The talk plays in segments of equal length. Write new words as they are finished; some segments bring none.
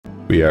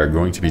We are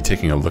going to be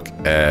taking a look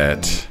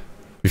at...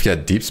 We've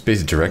got Deep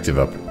Space Directive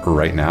up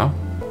right now.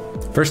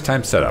 First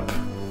time setup.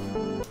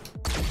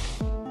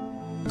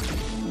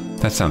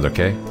 That sounds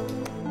okay.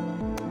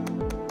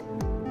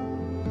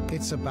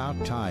 It's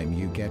about time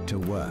you get to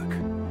work.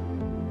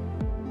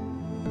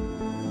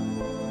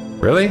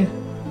 Really?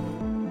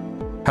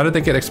 How did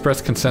they get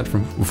express consent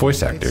from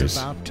voice actors?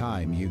 It's about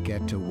time you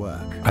get to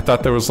work. I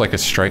thought there was like a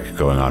strike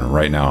going on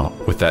right now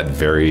with that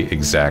very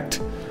exact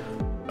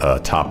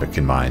topic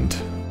in mind.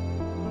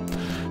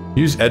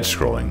 Use edge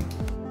scrolling.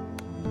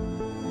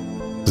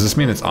 Does this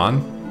mean it's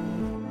on?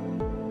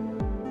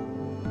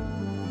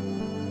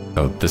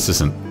 Oh, this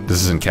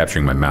isn't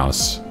capturing my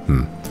mouse.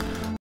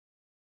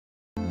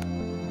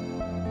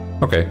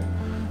 Okay.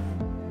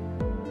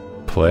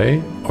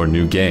 Play or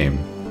new game?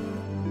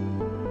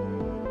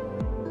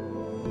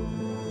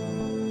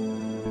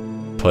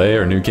 Play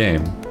or new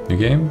game? New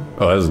game?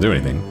 Oh, that doesn't do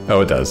anything.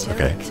 Oh, it does.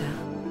 Okay. Director,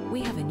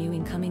 we have a new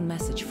incoming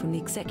message from the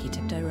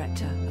Executive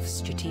Director of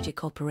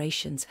Strategic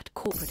Operations at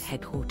Corporate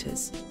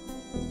Headquarters.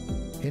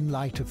 In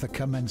light of the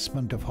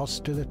commencement of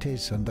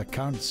hostilities and the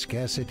current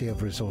scarcity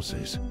of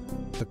resources,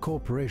 the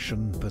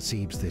corporation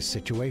perceives this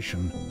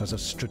situation as a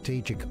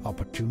strategic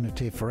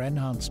opportunity for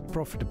enhanced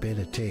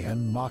profitability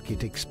and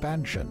market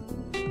expansion.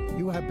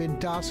 You have been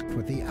tasked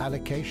with the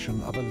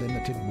allocation of a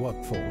limited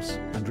workforce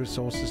and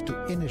resources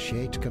to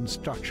initiate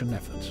construction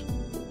efforts.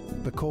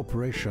 The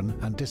corporation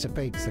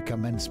anticipates the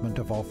commencement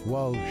of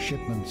off-world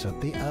shipments at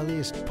the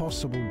earliest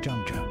possible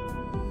juncture.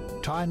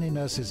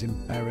 Timeliness is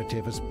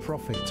imperative as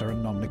profits are a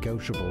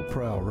non-negotiable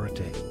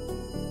priority.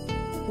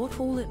 What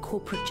all that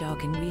corporate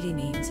jargon really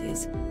means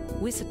is,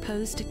 we're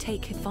supposed to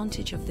take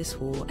advantage of this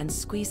war and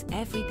squeeze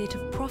every bit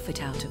of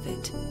profit out of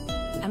it.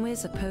 And we're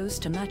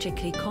supposed to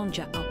magically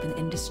conjure up an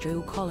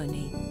industrial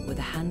colony with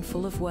a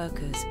handful of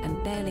workers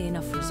and barely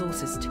enough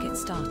resources to get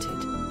started.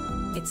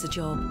 It's a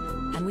job,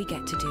 and we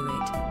get to do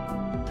it.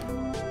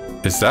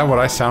 Is that what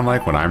I sound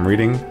like when I'm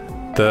reading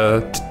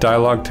the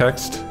dialogue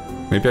text?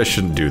 Maybe I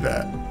shouldn't do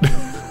that.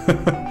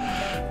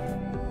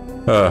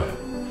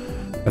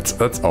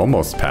 That's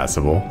almost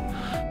passable.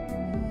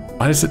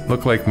 Why does it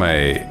look like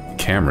my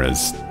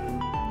camera's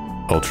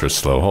ultra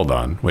slow? Hold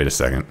on, wait a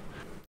second.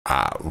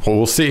 Well,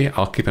 we'll see.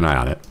 I'll keep an eye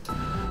on it.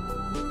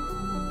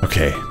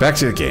 Okay, back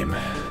to the game.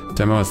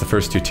 Demo has the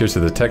first 2 tiers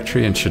of the tech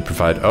tree and should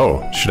provide...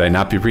 Oh, should I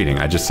not be reading?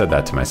 I just said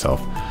that to myself.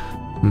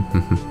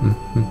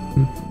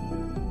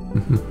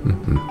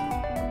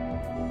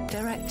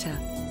 Director,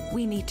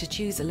 we need to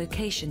choose a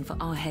location for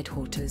our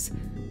headquarters.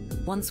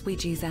 Once we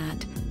do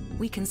that,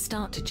 we can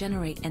start to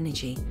generate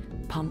energy,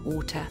 pump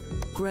water,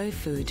 grow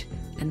food,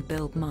 and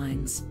build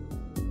mines.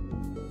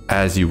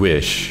 As you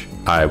wish.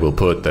 I will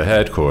put the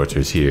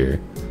headquarters here.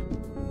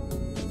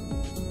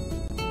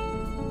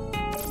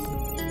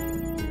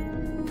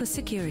 For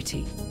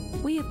security,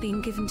 we have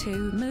been given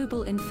 2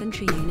 mobile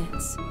infantry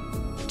units.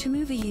 To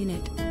move a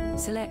unit,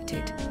 select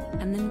it,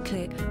 and then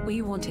click where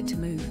you want it to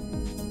move.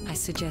 I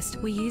suggest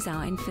we use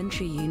our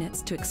infantry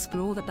units to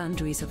explore the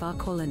boundaries of our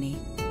colony.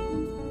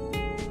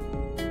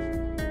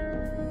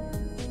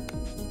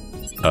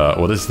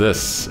 What is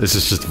this? Is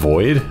this just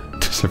void?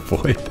 Just a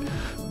void?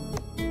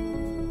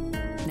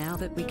 Now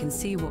that we can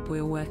see what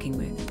we're working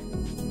with,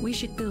 we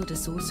should build a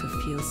source of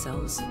fuel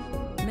cells.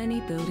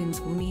 Many buildings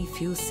will need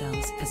fuel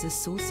cells as a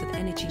source of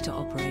energy to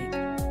operate.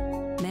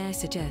 May I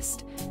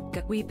suggest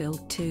that we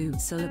build 2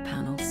 solar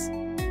panels?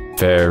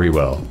 Very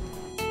well.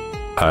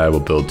 I will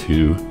build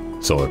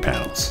 2 solar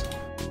panels.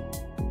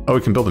 Oh,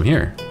 we can build them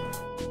here.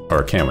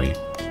 Or can we?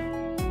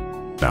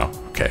 No,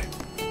 okay.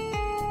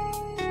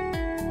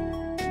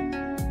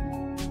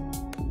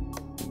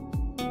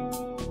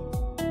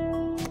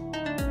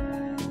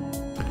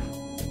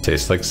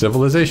 Tastes like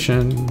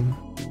civilization.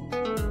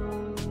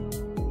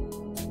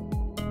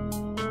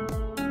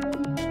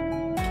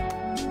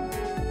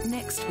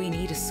 Next, we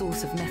need a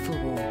source of metal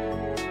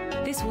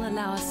ore. This will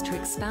allow us to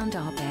expand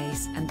our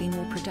base and be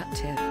more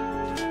productive.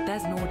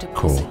 There's an ore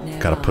deposit nearby.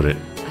 Gotta put it.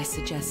 I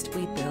suggest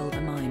we build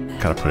a mine there.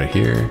 Gotta put it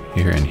here,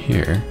 here, and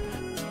here.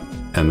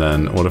 And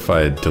then what if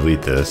I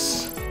delete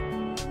this?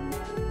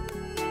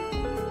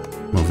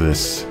 Move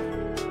this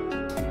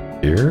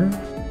here?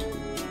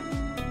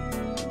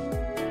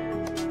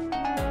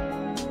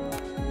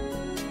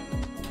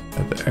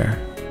 There.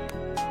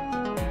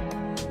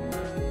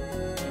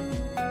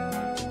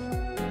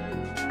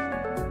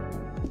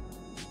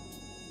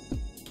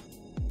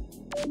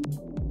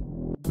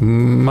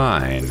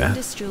 Mine. With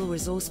industrial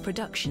resource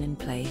production in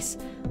place,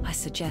 I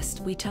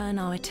suggest we turn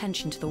our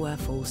attention to the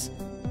workforce.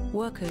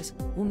 Workers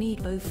will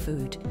need both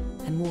food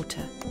and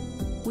water.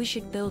 We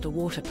should build a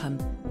water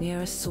pump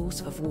near a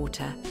source of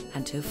water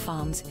and 2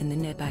 farms in the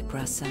nearby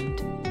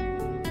grassland.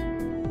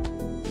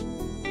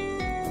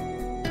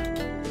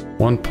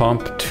 1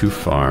 pump, 2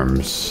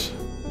 farms.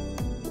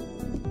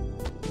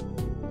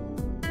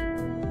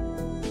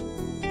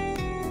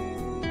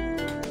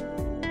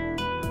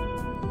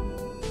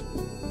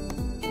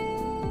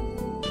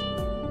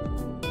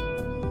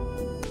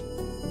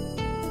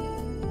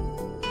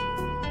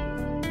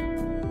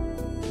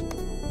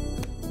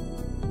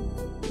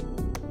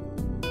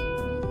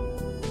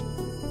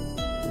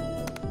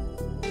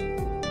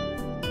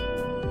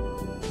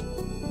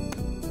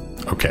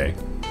 Okay.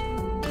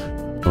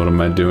 What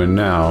am I doing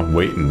now?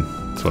 Waiting.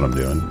 That's what I'm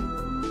doing.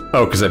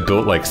 Oh, because I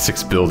built like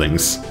 6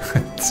 buildings.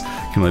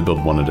 I can only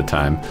build 1 at a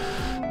time.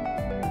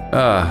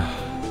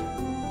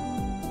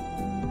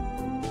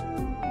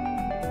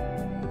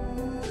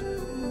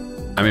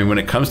 I mean, when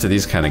it comes to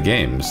these kind of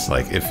games,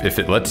 like if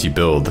it lets you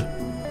build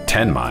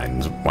 10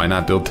 mines, why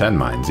not build 10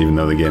 mines, even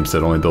though the game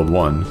said only build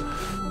 1?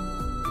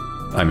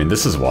 I mean,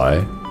 this is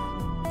why.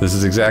 This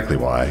is exactly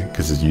why,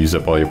 because you use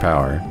up all your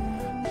power.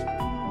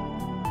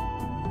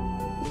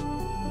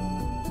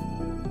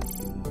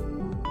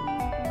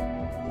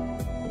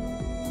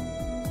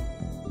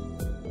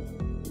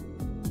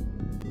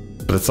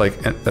 But it's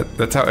like,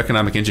 that's how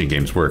economic engine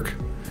games work.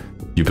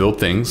 You build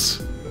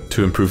things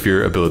to improve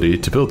your ability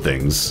to build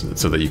things,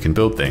 so that you can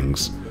build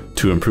things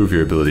to improve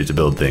your ability to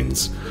build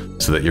things,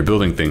 so that you're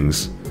building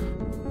things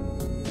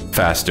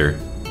faster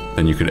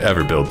than you could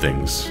ever build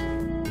things.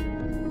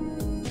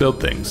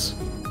 Build things.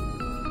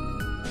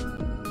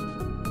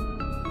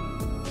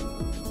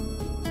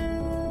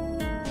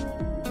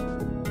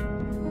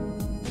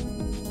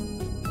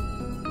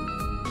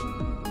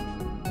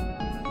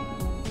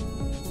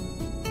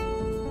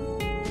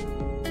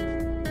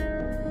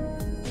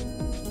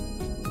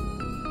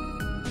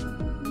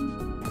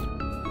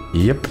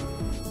 Yep.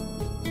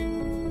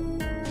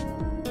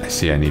 I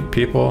see I need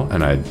people,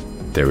 and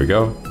there we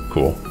go.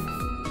 Cool.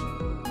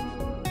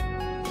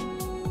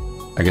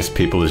 I guess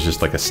people is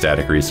just like a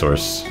static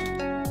resource.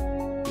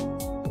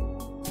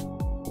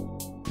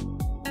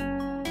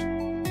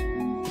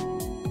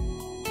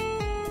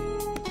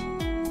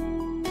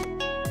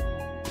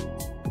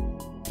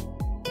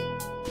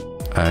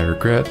 I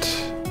regret.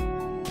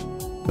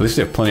 At least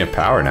we have plenty of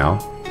power now.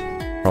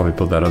 Probably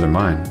build that other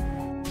mine.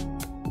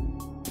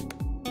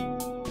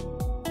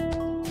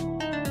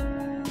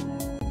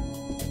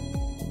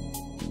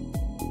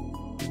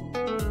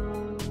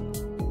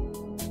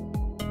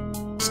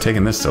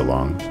 Taking this so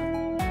long.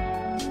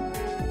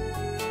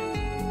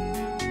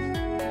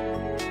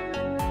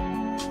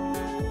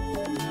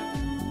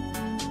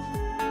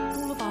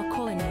 All of our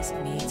colony's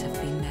needs have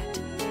been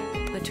met,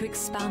 but to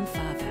expand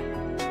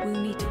further,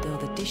 we'll need to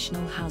build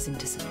additional housing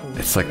to support.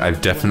 It's like I've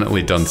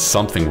definitely done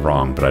something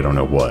wrong, but I don't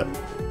know what.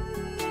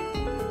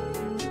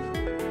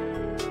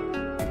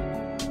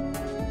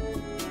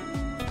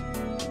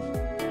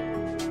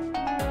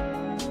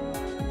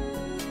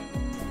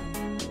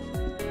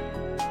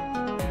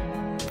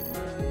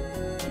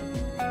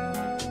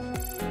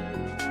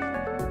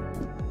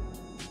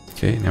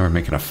 Okay, now we're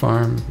making a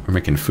farm, we're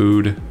making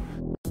food,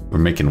 we're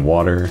making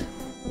water.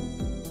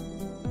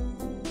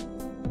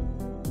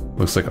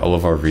 Looks like all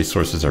of our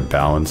resources are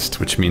balanced,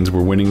 which means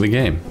we're winning the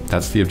game.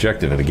 That's the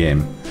objective of the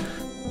game.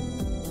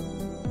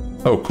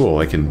 Oh, cool,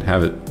 I can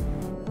have it.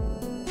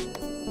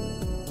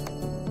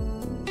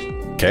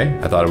 Okay,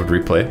 I thought it would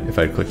replay if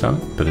I had clicked on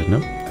it, but no,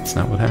 that's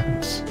not what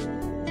happens.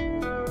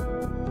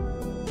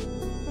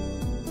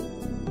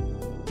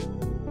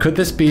 Could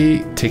this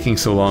be taking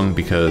so long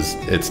because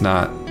it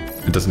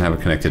doesn't have a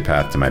connected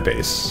path to my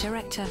base?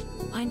 Director,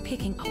 I'm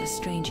picking up a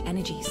strange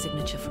energy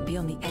signature from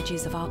beyond the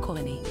edges of our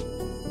colony.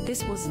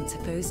 This wasn't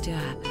supposed to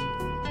happen.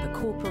 The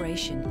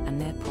corporation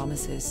and their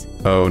promises.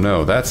 Oh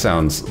no, that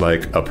sounds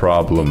like a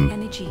problem. The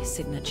energy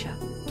signature.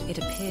 It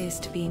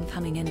appears to be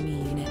incoming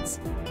enemy units.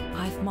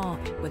 I've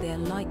marked where they are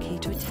likely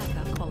to attack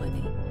our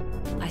colony.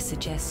 I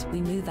suggest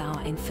we move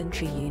our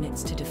infantry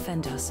units to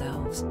defend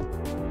ourselves.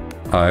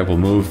 I will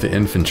move the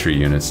infantry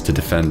units to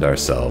defend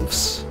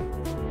ourselves.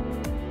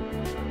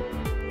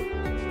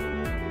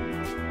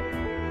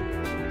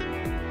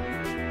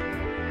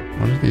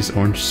 What are these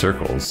orange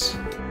circles?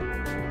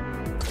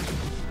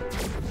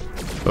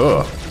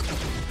 Ugh.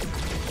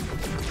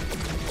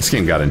 This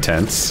game got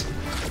intense.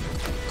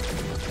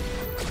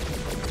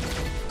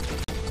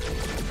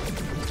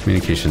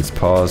 Communications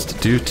paused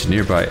due to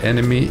nearby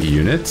enemy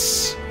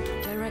units.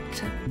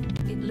 Director,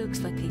 it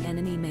looks like the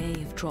enemy may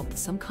have dropped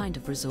some kind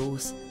of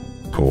resource.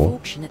 Cool.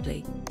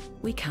 Unfortunately,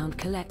 we can't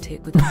collect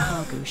it with the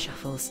cargo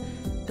shuttles,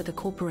 but the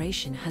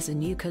corporation has a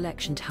new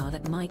collection tower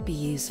that might be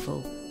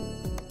useful.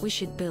 We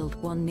should build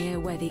one near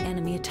where the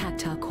enemy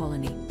attacked our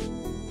colony.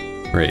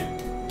 Great.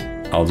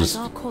 I'll just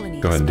go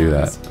ahead and do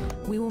that.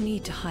 We will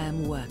need to hire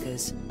more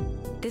workers.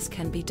 This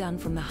can be done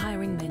from the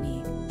hiring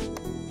menu.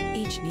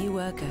 Each new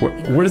worker.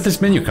 Where did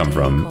this menu come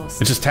from?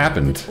 It just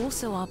happened.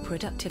 Also our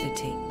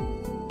productivity.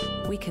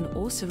 We can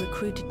also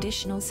recruit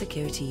additional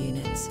security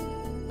units.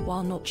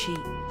 While not cheap,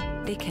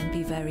 they can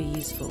be very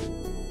useful.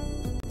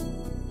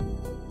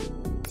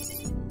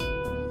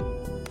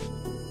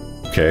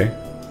 Okay.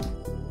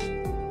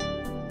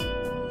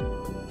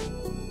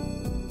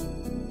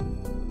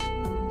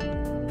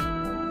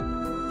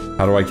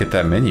 How do I get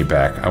that menu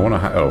back? I want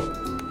to.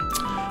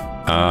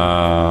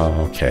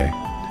 Okay.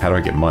 How do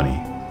I get money?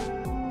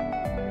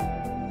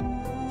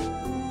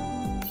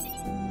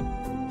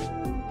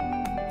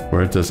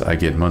 Where does I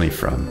get money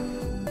from?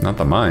 Not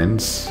the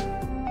mines.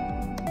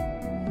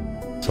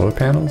 Solar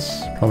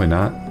panels? Probably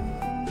not.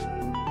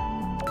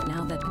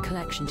 Now that the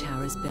collection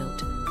tower is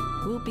built,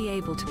 we'll be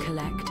able to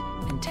collect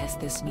and test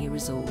this new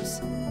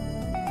resource.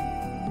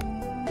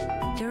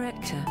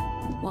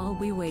 While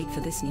we wait for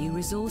this new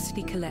resource to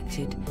be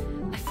collected,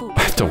 I thought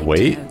I have to you'd like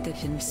wait? know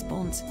that in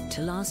response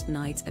to last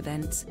night's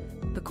events,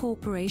 the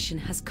corporation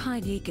has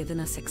kindly given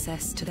us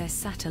access to their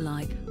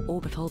satellite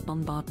orbital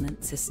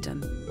bombardment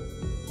system.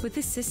 With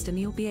this system,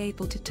 you'll be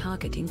able to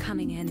target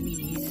incoming enemy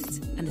units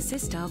and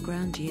assist our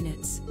ground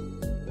units.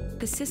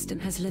 The system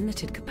has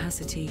limited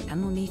capacity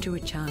and will need to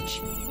recharge.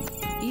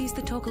 Use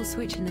the toggle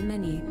switch in the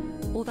menu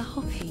or the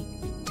hotkey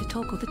to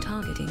toggle the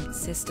targeting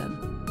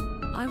system.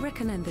 I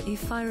recommend that you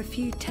fire a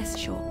few test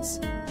shots.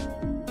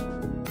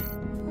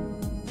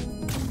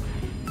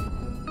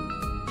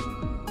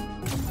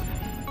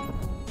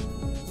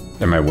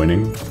 Am I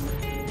winning?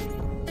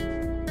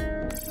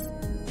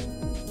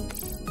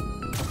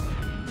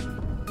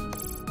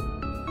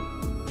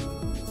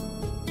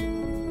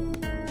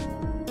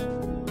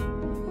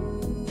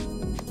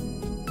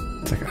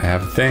 It's like, I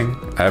have a thing.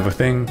 I have a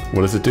thing.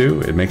 What does it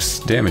do? It makes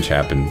damage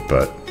happen,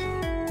 but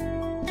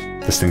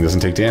this thing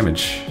doesn't take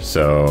damage,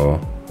 so...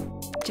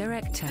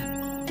 Director,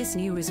 this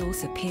new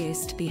resource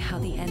appears to be how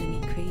the enemy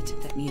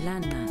created that new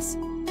landmass.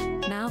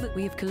 Now that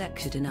we have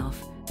collected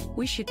enough,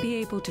 we should be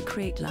able to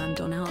create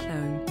land on our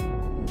own.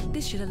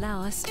 This should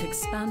allow us to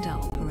expand our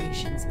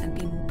operations and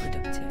be more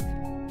productive.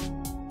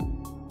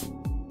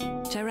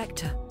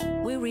 Director,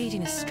 we're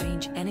reading a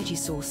strange energy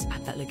source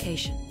at that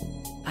location.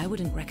 I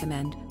wouldn't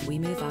recommend we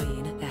move our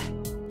unit there.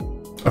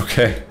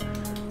 Okay.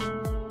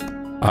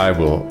 I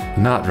will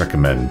not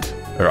recommend,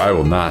 or I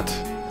will not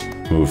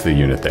move the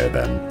unit there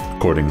then,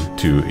 according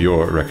to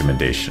your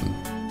recommendation.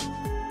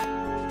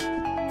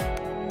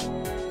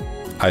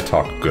 I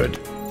talk good.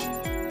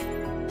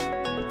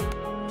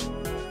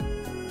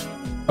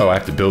 Oh, I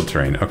have to build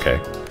terrain. Okay.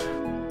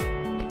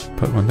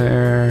 Put one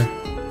there.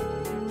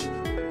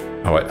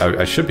 Oh,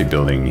 I should be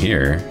building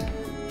here.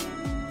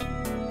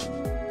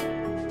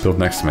 Build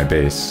next to my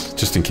base,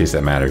 just in case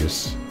that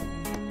matters.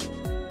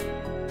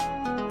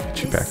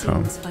 Get you back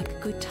home. Seems like a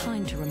good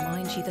time to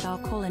remind you that our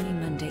colony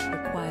mandate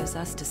requires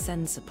us to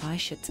send supply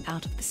ships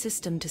out of the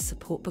system to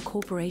support the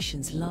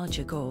corporation's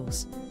larger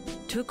goals.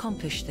 To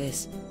accomplish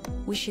this,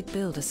 we should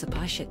build a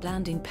supply ship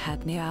landing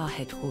pad near our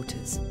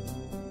headquarters.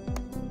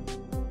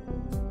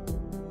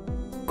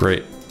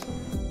 Great.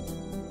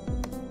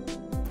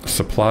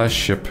 Supply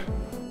ship.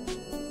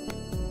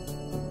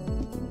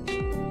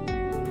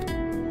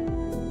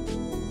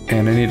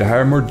 And I need to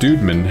hire more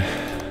dudemen.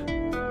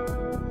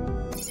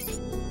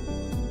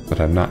 But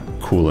I'm not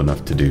cool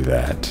enough to do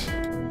that.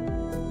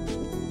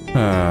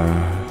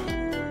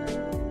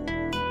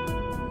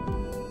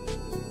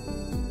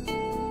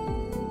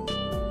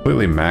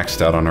 Completely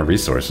maxed out on our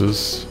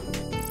resources.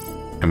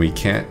 And we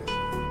can't...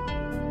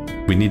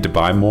 We need to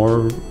buy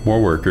more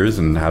workers,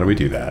 and how do we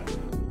do that?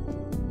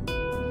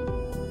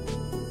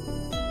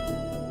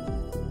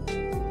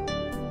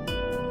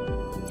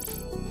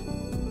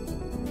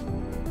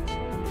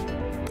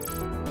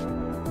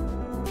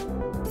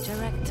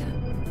 Director,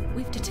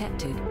 we've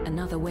detected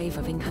another wave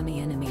of incoming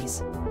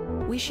enemies.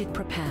 We should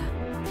prepare.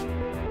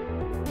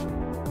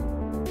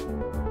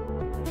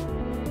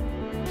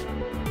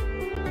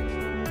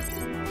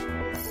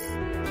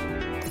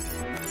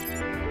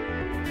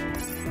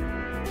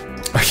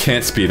 I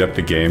can't speed up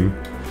the game.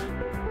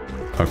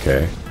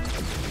 Okay.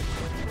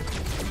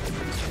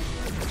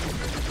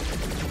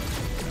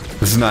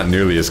 This is not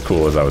nearly as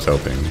cool as I was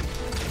hoping.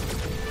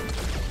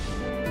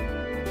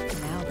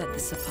 Now that the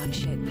supply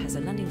ship has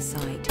a landing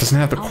site, It doesn't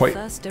have the quite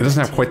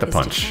the to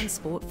punch.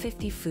 transport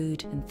 50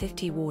 food and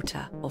 50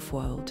 water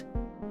off-world.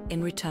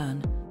 In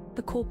return,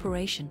 the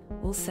corporation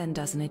will send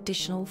us an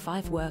additional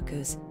 5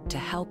 workers to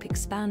help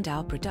expand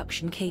our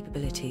production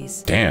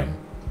capabilities. Damn.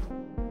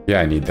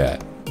 Yeah, I need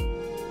that.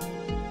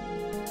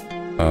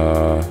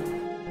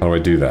 How do I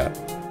do that?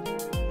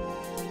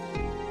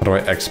 How do I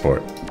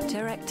export?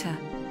 Director,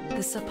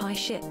 the supply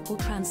ship will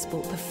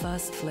transport the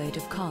first load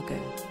of cargo.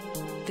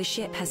 The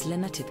ship has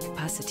limited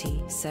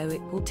capacity, so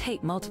it will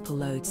take multiple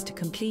loads to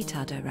complete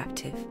our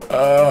directive.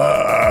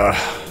 Well,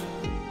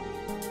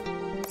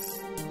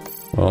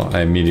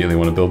 I immediately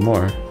want to build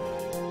more.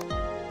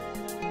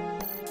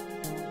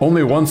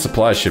 Only one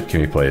supply ship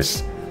can be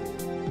placed.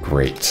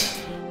 Great.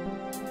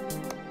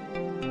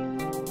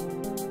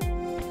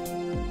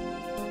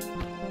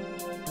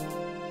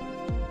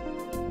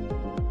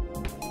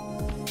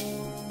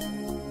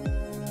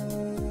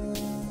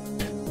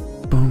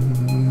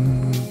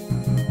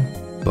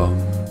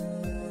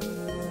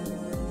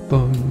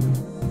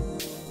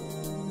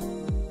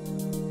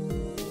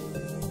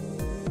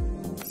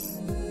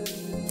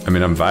 I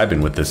mean, I'm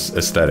vibing with this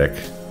aesthetic.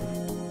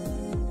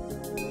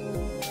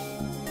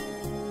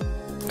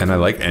 And I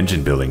like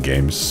engine building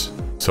games.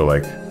 So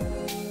like,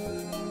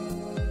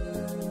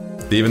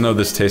 even though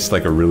this tastes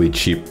like a really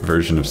cheap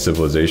version of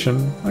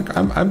Civilization, like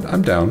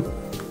I'm down.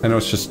 I know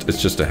it's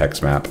just a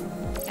hex map.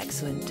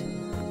 Excellent.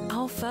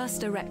 Our first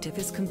directive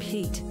is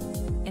complete.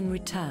 In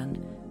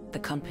return, the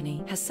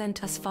company has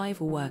sent us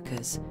 5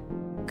 workers.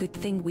 Good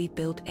thing we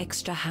built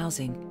extra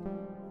housing.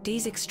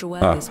 These extra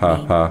workers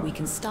mean we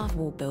can start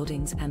more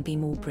buildings and be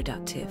more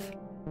productive.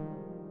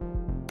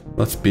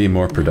 Let's be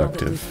more Now that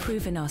productive. we've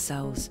proven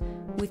ourselves,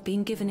 We've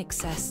been given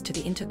access to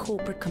the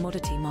intercorporate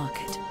commodity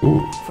market.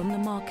 Ooh. From the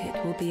market,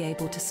 we'll be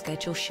able to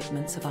schedule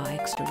shipments of our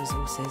extra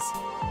resources.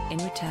 In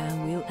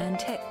return, we'll earn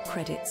tech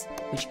credits,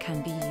 which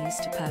can be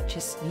used to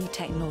purchase new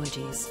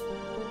technologies.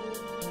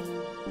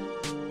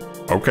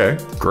 Okay,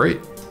 great.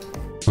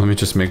 Let me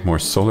just make more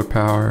solar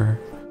power.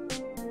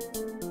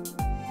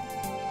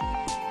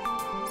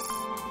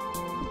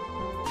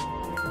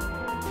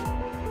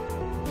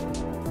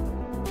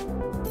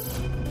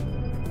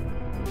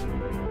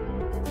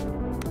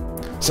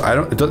 So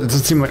it doesn't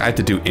seem like I have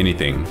to do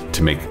anything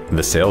to make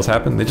the sales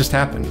happen. They just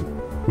happen,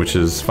 which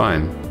is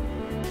fine.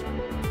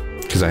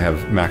 Because I have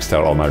maxed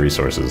out all my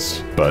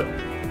resources, but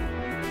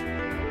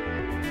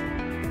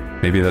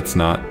maybe that's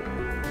not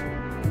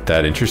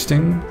that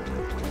interesting.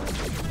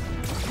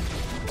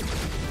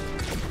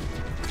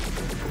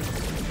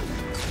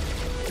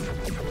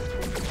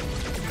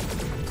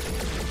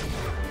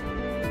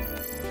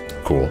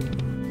 Cool.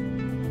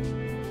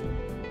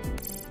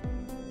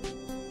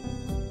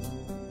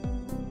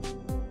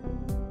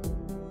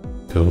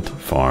 Build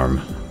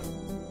farm.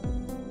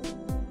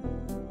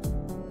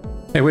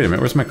 Hey, wait a minute,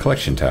 where's my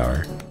collection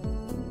tower?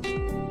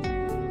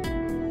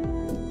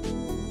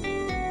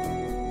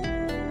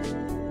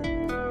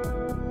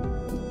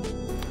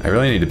 I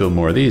really need to build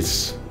more of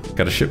these.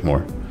 Gotta ship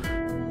more.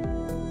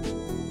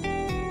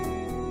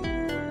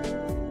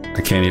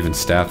 I can't even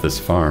staff this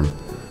farm.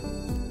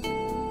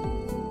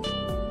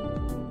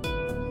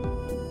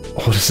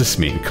 What does this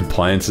mean?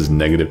 Compliance is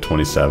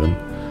 -27?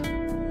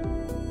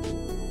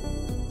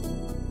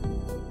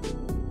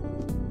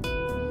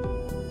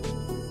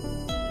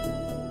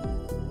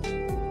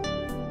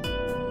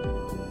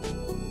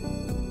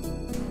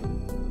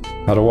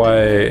 How do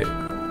I...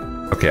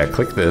 Okay, I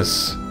click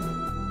this.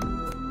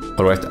 Oh,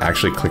 do I have to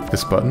actually click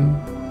this button?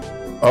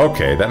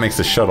 Okay, that makes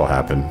the shuttle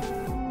happen.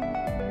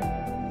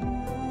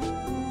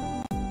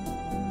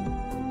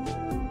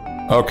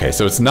 Okay,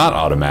 so it's not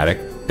automatic.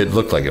 It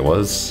looked like it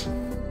was.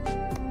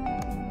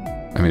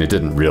 I mean, it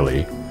didn't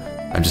really.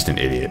 I'm just an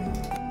idiot.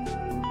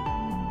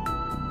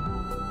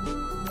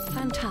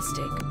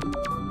 Fantastic.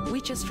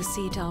 We just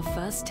received our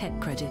first tech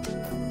credit.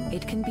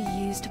 It can be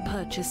used to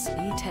purchase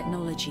new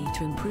technology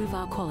to improve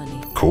our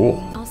colony.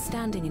 Cool. Our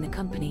standing in the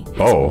company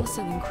has Oh.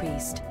 also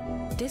increased.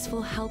 This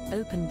will help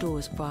open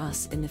doors for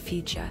us in the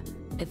future,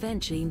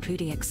 eventually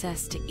including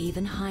access to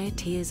even higher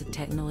tiers of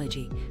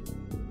technology.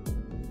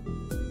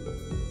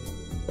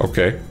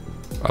 Okay,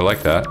 I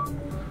like that.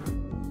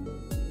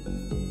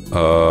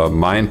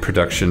 Mine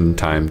production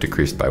time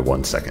decreased by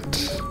 1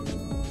 second.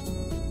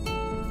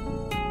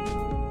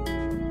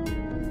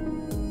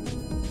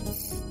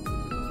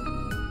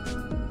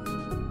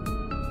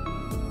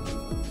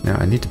 Now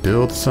I need to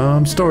build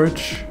some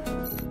storage.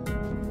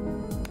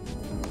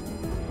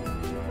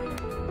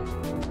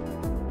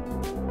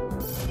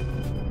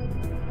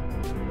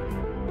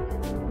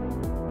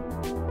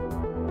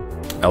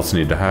 I also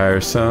need to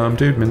hire some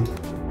dudemen.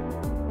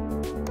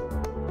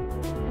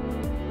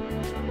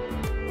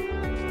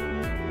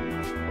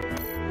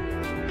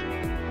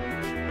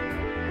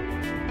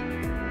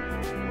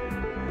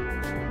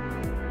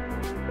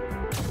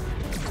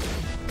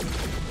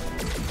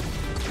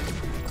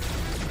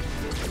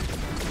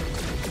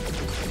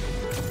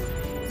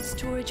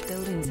 Storage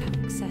buildings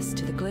have access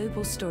to the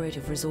global storage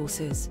of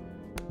resources.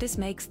 This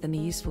makes them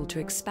useful to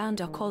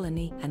expand our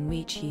colony and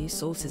reach new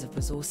sources of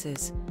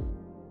resources.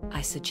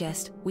 I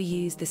suggest we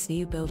use this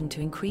new building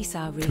to increase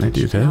our reach Can I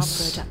do and our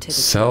this? productivity.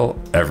 Sell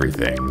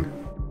everything.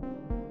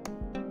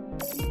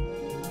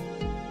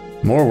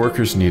 More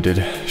workers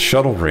needed.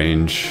 Shuttle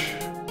range.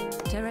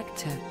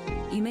 Director,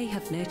 you may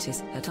have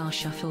noticed that our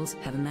shuttles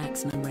have a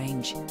maximum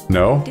range.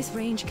 No? This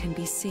range can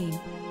be seen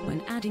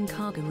when adding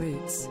cargo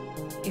routes.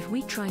 If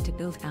we try to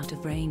build out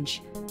of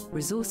range,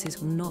 resources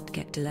will not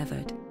get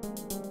delivered.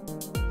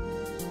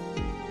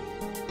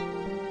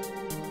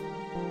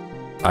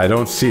 I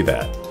don't see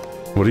that.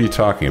 What are you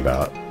talking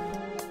about?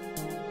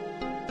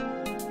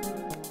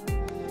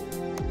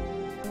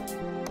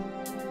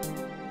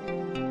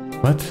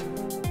 What?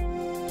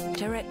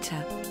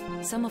 Director,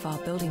 some of our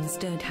buildings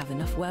don't have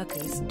enough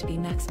workers to be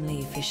maximally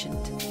efficient.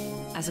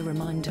 As a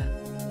reminder,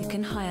 you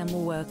can hire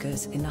more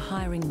workers in the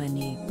hiring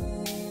menu.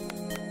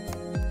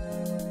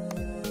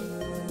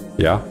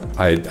 Yeah,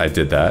 I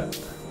did that.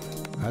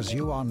 As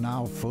you are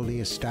now fully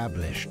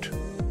established,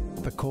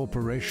 the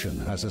corporation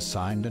has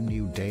assigned a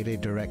new daily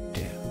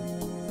directive.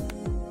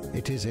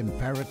 It is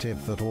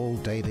imperative that all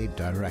daily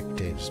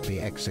directives be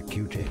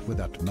executed with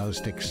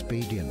utmost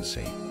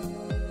expediency.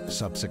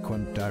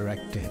 Subsequent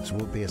directives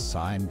will be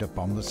assigned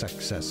upon the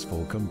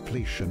successful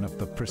completion of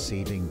the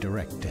preceding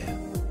directive.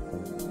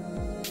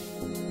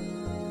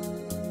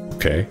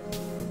 Okay.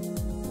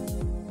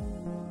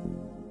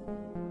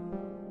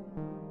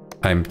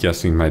 I'm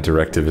guessing my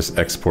directive is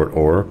export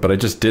ore, but I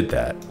just did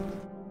that.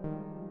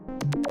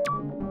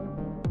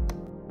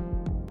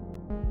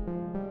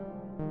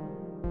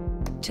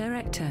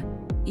 Director,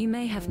 you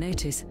may have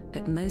noticed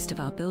that most of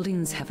our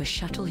buildings have a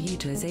shuttle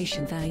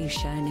utilization value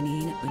shown in the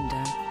unit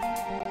window.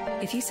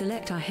 If you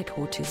select our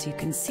headquarters, you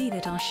can see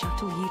that our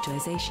shuttle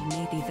utilization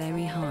may be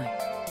very high.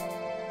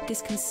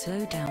 This can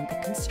slow down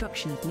the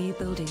construction of new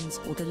buildings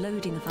or the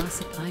loading of our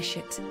supply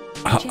ships,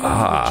 and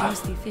generally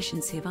reduce the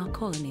efficiency of our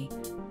colony.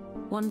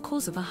 One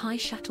cause of a high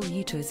shuttle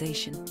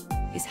utilization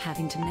is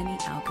having too many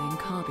outgoing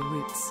cargo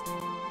routes.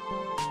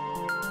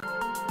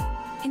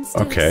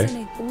 Instead of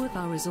sending all of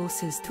our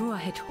resources through our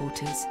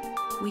headquarters,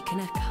 we can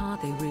add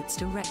cargo routes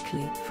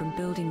directly from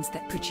buildings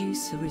that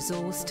produce a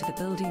resource to the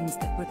buildings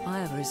that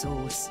require a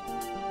resource.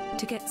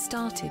 To get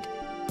started,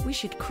 we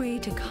should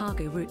create a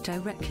cargo route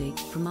directly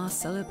from our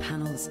solar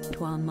panels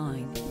to our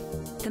mine.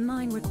 The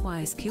mine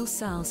requires fuel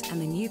cells,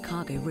 and the new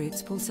cargo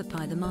routes will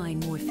supply the mine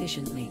more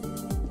efficiently.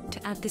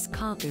 To add this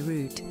cargo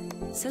route,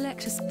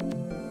 select a...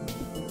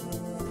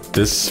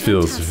 This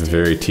feels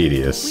very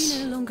tedious.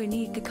 We no longer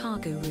need the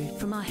cargo route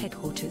from our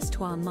headquarters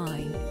to our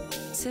mine,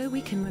 so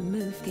we can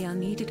remove the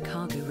unneeded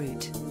cargo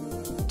route.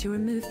 To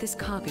remove this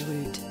cargo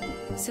route,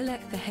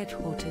 select the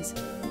headquarters,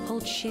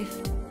 hold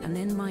Shift, and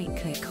then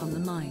right-click on the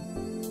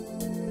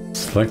mine.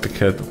 Select the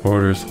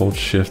headquarters, hold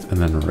Shift,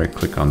 and then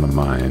right-click on the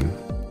mine.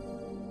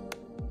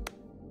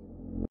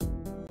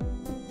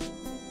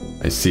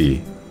 I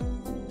see.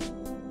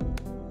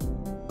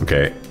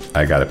 Okay,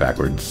 I got it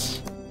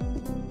backwards.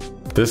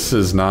 This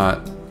is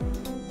not...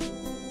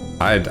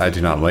 I do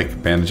not like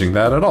managing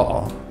that at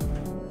all.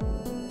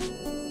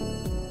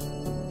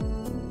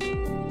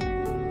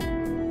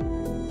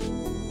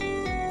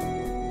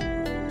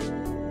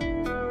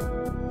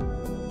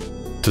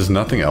 Does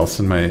nothing else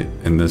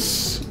in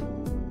this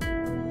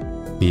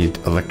need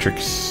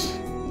electrics?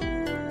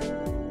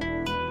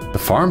 The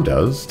farm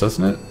does,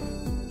 doesn't it?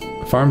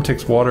 The farm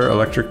takes water,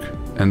 electric,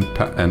 and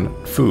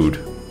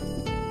food.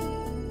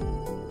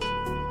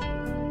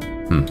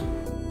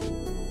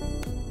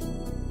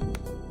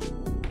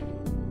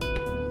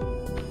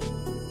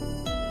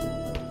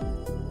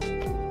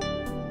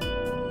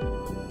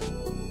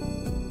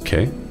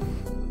 Okay.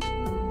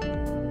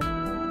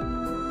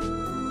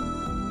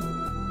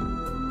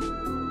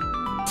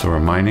 So we're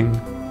mining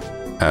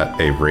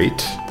at a rate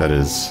that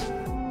is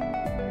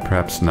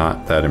perhaps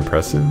not that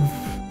impressive.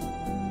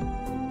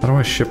 How do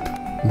I ship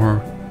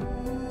more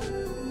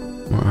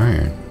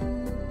iron?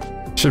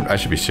 I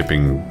should be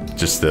shipping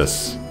just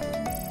this.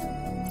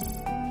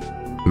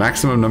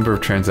 Maximum number of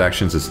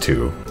transactions is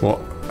 2.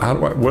 Well, how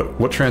do I,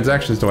 what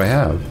transactions do I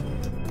have?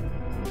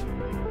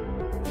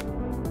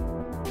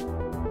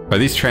 Are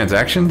these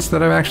transactions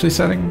that I'm actually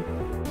setting?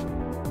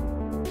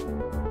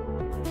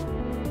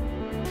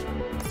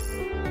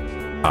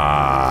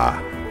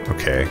 Ah,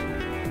 okay.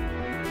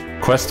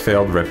 Quest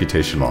failed,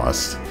 reputation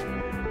lost.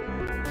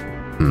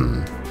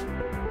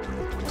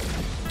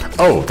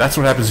 Oh, that's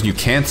what happens when you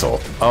cancel.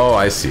 Oh,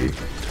 I see.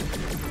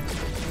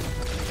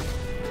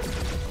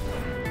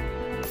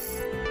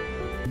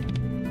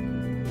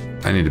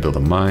 I need to build a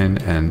mine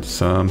and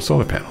some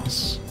solar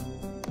panels.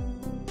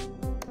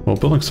 Well,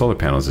 building solar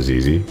panels is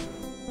easy.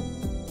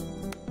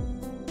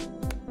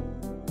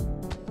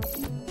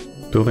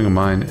 Building a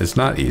mine is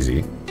not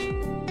easy.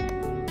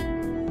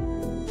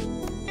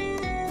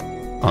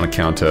 On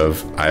account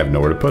of, I have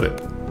nowhere to put it.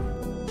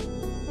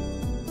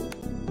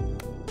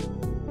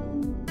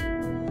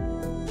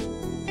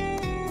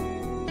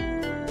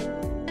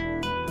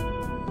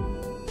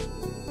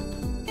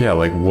 Yeah,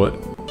 like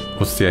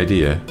what's the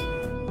idea?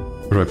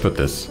 Where do I put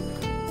this?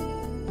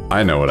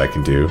 I know what I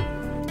can do.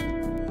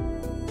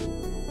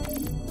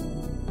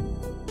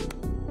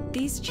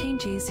 These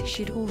changes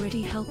should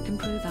already help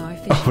improve our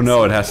efficiency. Oh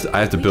no, I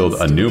have to build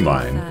a new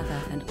mine.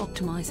 And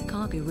optimize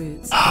cargo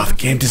routes. Oh, the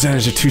game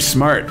designers are too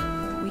smart.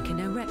 We can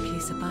directly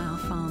supply our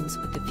farms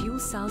with the fuel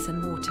cells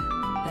and water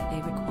that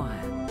they require.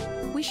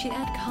 We should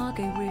add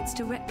cargo routes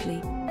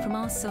directly from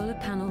our solar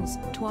panels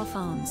to our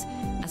farms,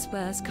 as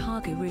well as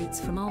cargo routes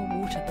from our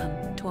water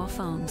pump to our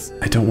farms.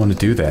 I don't want to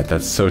do that.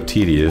 That's so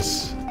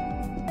tedious.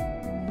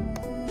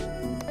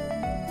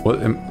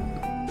 What am...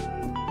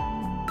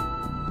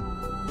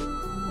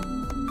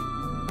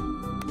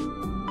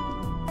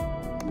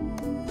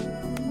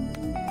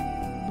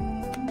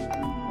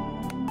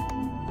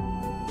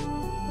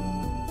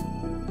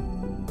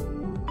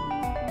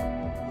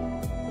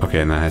 Okay,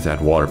 and I have to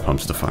add water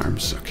pumps to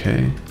farms.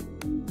 Okay.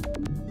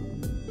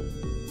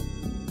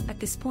 At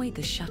this point,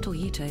 the shuttle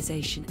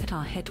utilization at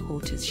our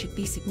headquarters should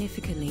be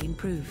significantly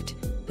improved,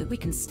 but we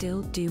can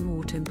still do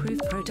more to improve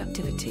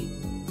productivity.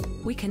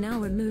 We can now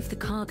remove the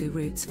cargo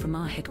routes from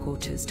our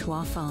headquarters to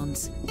our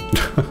farms.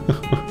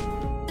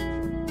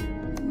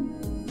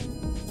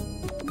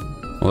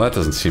 Well, that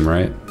doesn't seem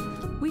right.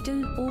 We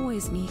don't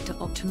always need to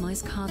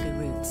optimize cargo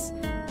routes,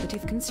 but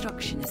if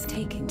construction is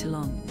taking too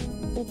long,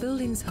 or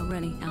buildings are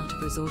running out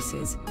of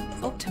resources,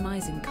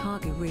 optimizing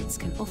cargo routes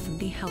can often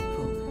be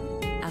helpful.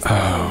 As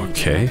the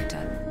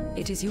director,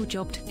 it is your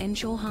job to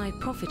ensure high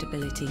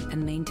profitability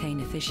and maintain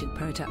efficient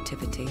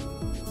productivity.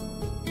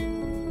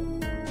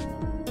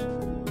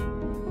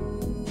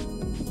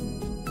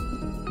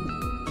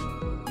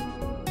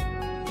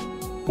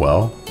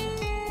 Well,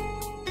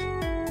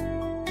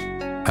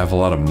 I have a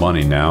lot of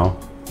money now.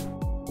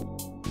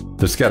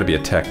 There's got to be a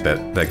tech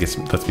that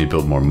lets me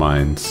build more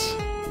mines.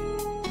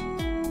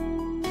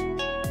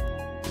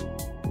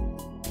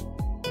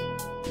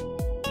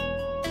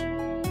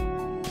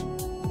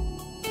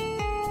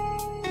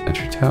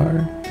 Entry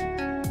tower.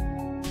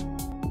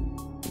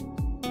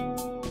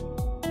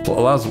 Well,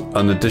 allows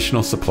an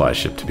additional supply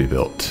ship to be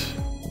built.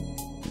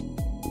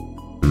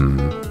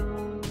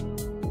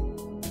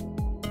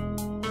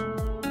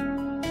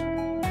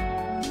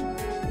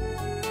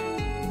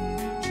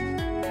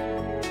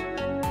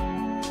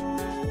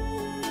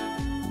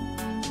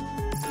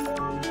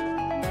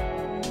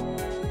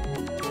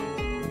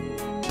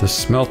 The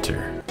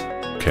smelter.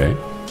 Okay.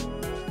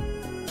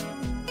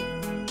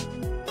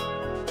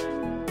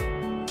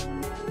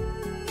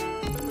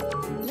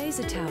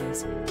 Laser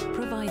towers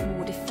provide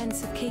more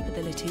defensive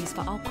capabilities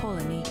for our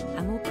colony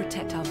and will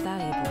protect our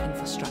valuable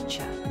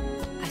infrastructure.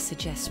 I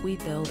suggest we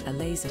build a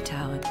laser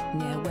tower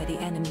near where the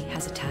enemy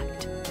has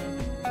attacked.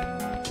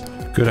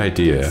 Good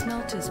idea.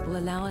 Smelters will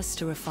allow us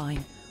to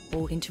refine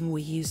ore into more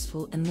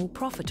useful and more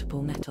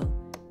profitable metal.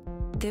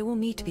 They will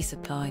need to be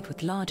supplied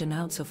with large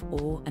amounts of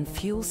ore and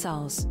fuel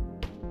cells.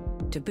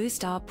 To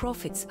boost our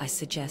profits, I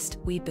suggest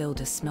we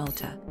build a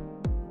smelter.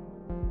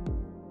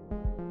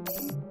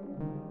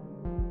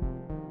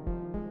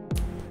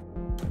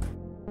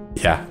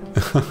 Yeah.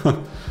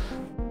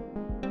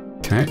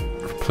 Can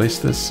I replace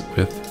this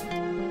with...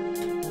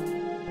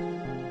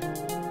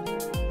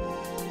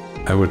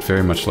 I would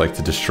very much like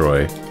to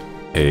destroy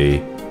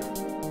a...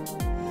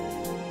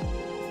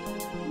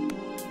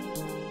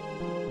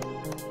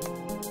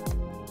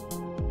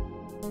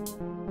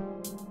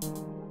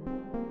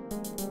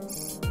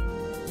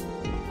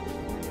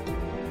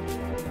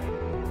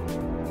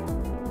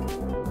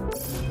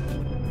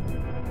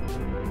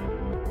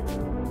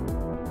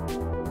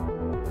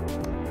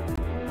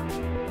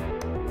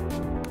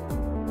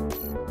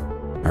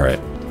 All right.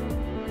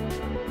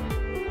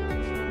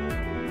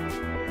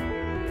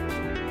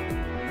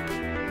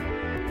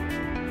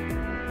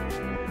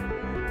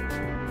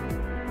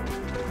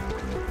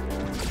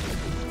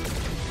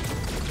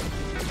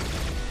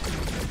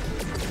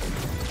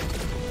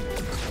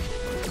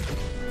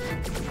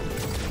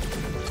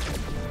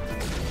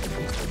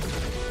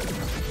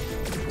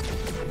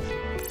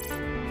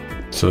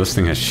 So this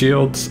thing has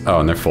shields.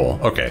 Oh, and they're full.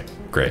 Okay,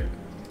 great.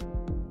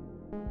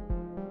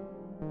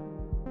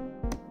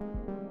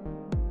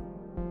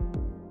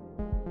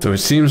 So it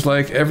seems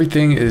like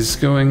everything is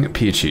going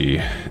peachy,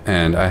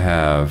 and I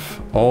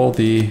have all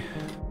the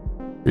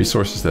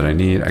resources that I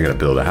need. I gotta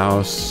build a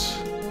house.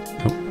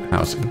 Oh,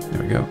 housing,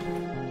 there we go.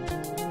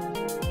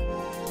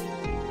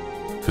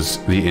 Because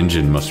the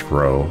engine must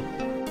grow.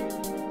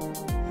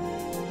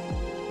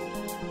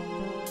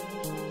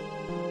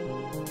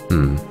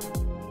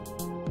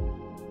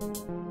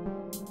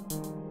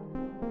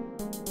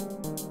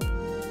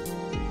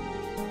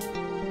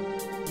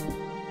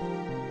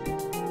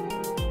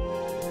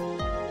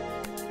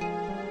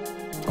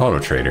 Auto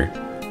trader.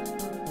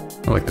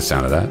 I like the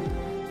sound of that.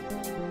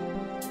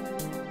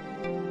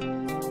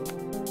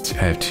 See,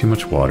 I have too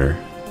much water.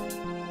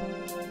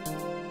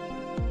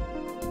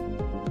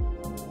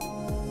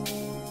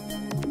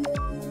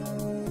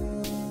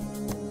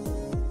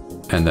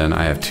 And then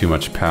I have too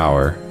much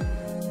power.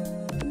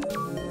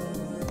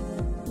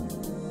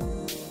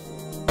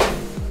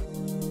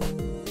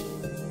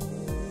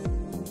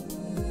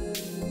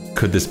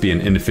 Could this be an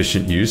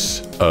inefficient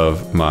use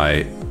of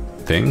my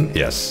thing?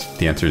 Yes.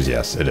 The answer is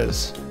yes, it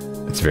is.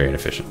 It's very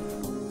inefficient.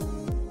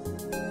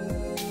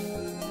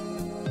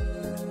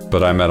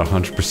 But I'm at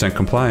 100%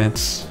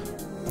 compliance.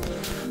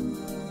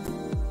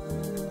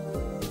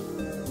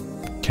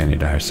 Okay, I need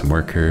to hire some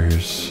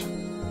workers.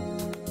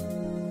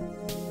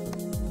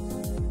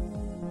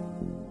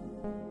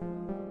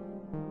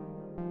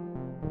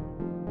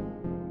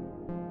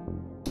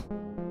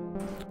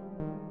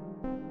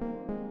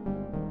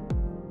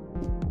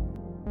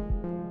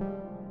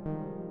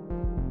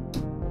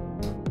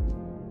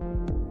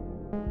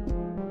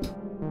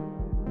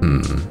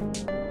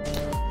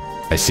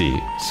 I see.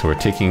 So we're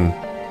taking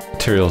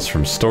materials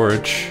from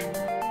storage,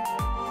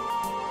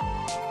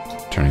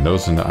 turning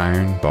those into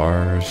iron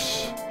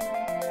bars.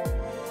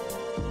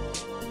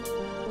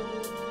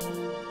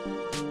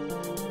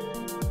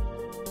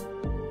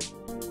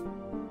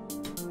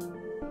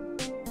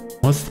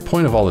 What's the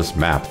point of all this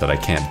map that I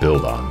can't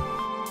build on?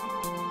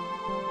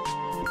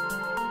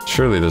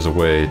 Surely there's a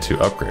way to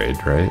upgrade,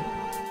 right?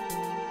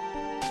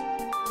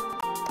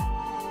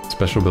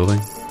 Special building?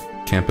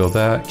 Can't build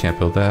that, can't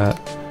build that.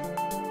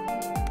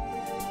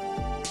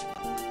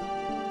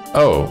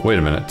 Oh, wait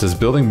a minute. Does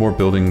building more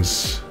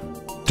buildings...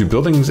 Do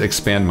buildings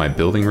expand my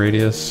building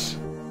radius?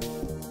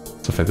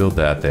 So if I build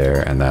that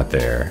there and that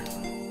there...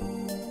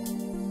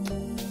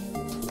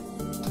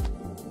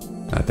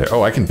 That there.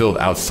 Oh, I can build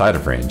outside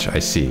of range. I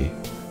see.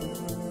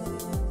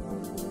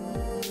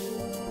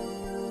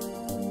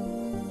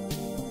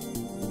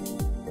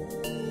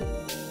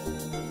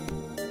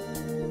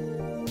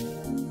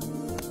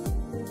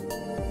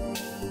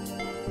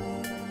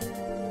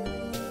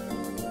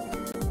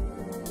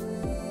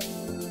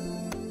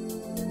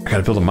 I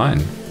gotta build a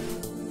mine.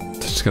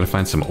 Just gotta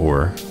find some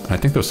ore. I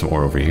think there's some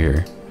ore over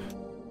here.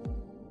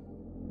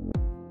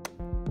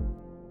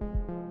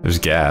 There's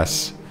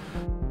gas.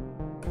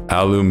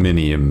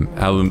 Aluminum.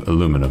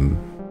 Aluminum.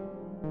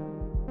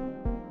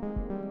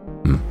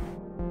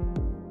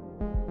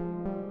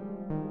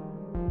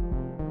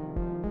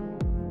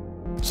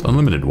 It's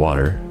unlimited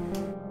water.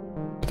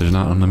 But there's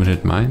not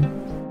unlimited mine?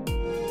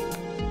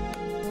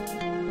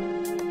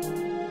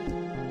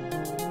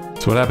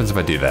 So what happens if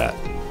I do that?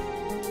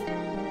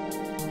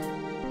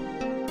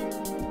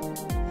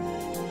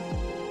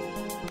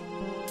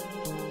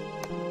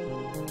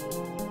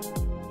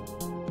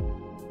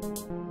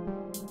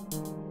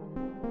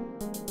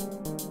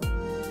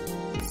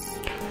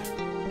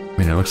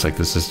 I mean, it looks like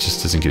this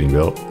just isn't getting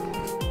built.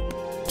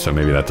 So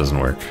maybe that doesn't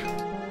work.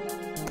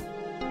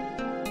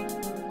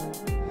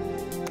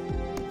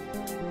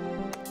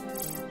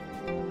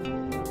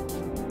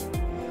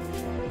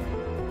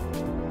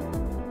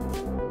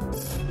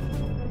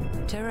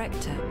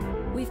 Director,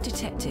 we've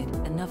detected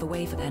another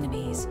wave of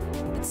enemies,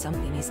 but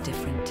something is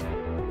different.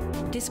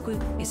 This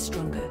group is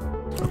stronger.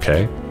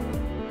 Okay.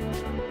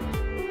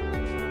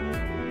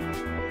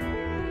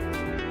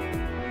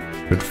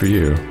 Good for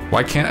you.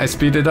 Why can't I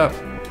speed it up?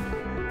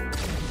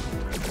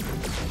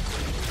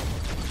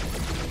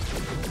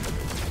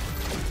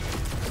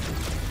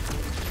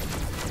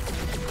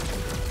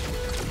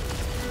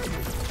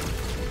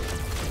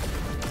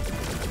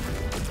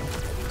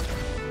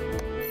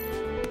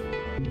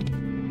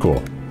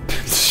 Cool.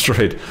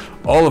 Destroyed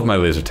all of my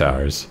laser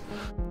towers.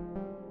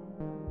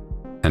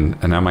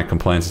 And now my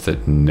compliance is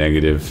at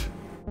negative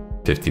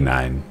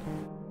 59.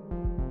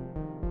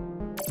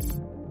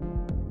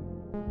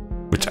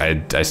 Which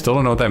I still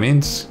don't know what that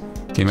means.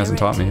 Game hasn't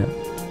taught me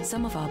yet.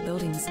 Some of our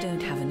buildings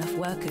don't have enough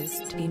workers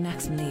to be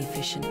maximally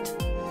efficient.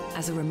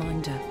 As a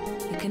reminder,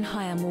 you can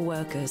hire more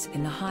workers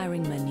in the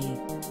hiring menu.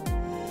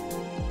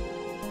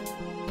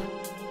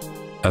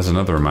 As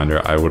another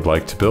reminder, I would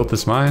like to build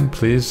this mine,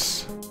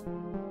 please.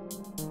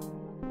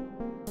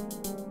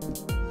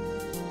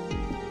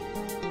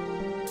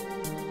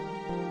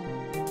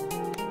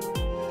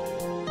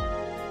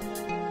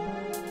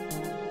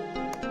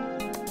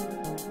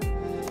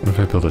 What if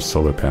I build a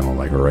solar panel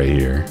like right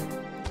here?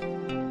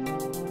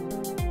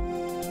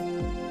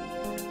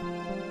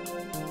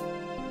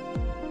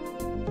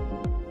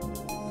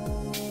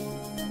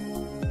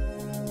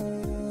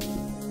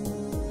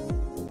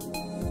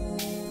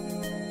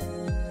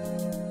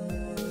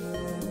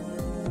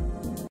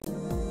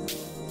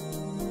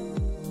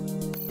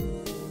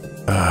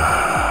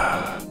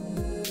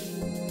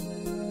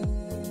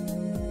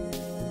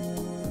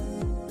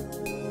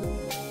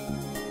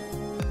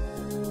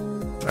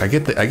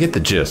 I get the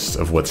gist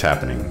of what's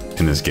happening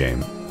in this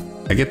game.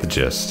 I get the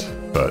gist,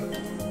 but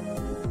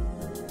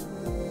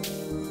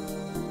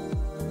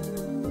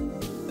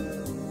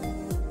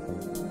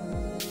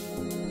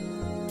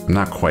I'm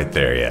not quite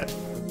there yet.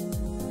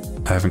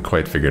 I haven't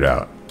quite figured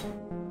out.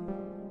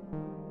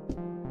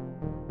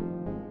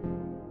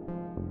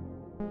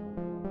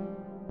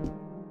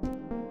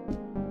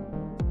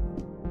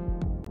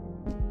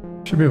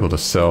 Should be able to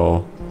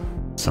sell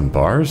some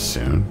bars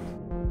soon.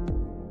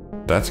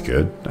 That's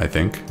good, I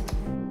think.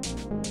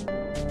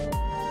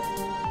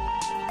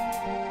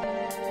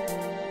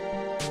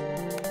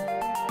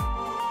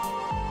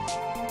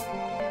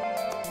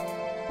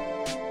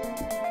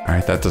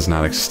 Alright, that does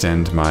not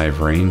extend my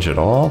range at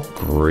all.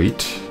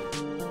 Great.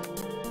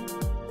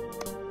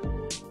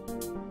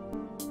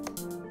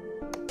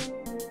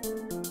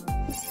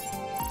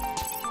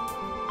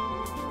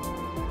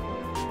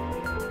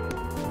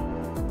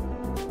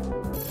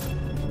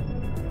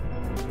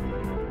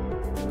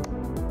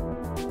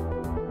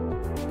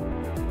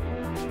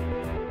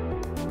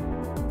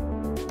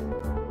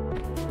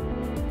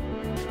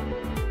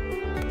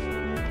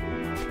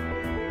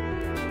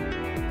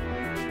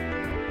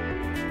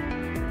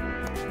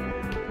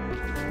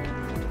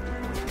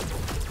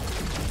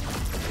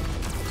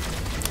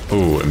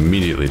 Ooh,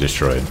 immediately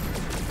destroyed.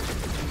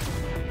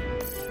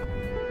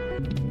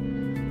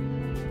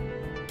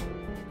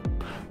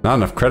 Not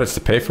enough credits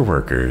to pay for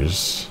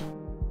workers.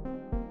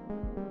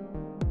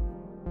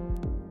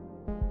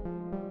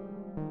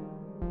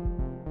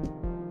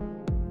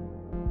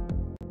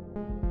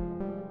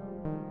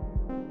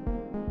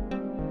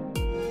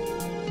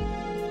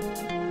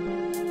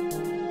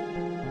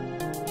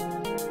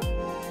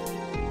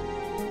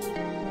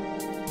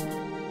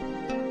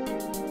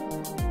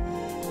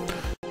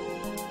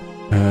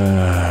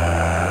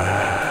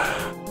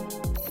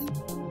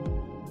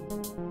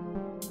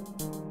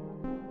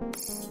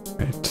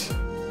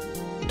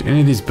 Do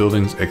any of these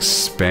buildings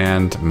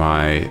expand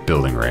my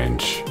building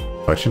range?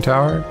 Collection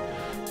tower?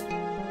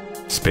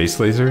 Space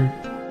laser?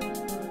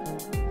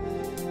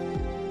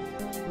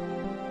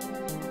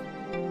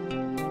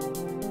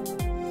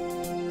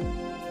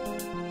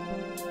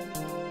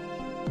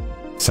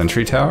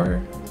 Sentry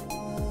tower?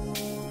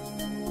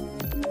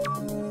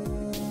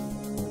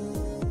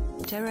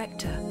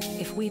 Director,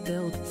 if we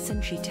build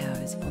sentry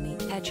towers on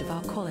the edge edge of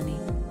our colony,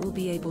 we'll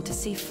be able to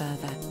see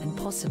further and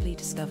possibly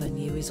discover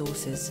new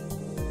resources.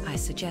 I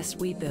suggest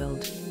we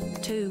build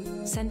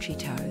 2 sentry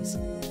towers.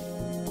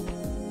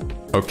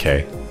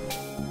 Okay.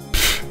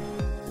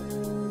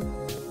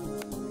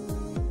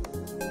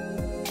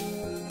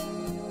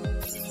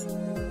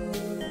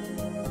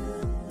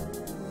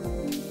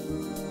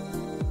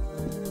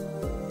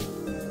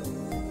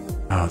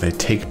 Oh, they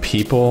take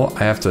people? I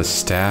have to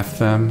staff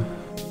them?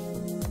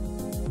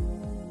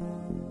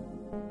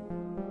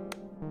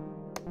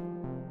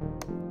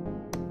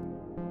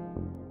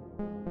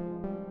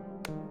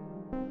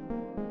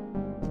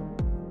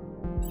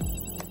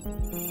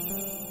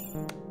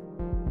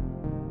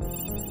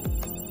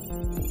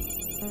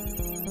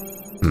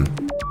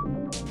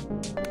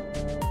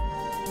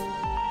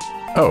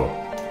 Oh.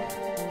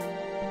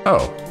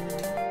 Oh.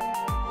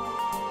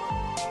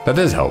 That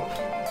does help.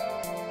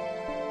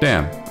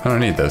 Damn, I don't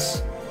need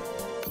this.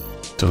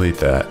 Delete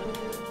that.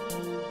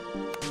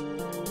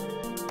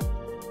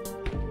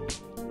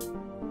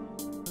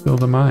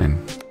 Build a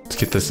mine. Let's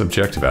get this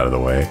objective out of the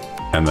way.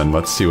 And then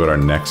let's see what our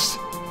next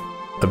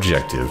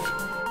objective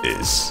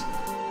is.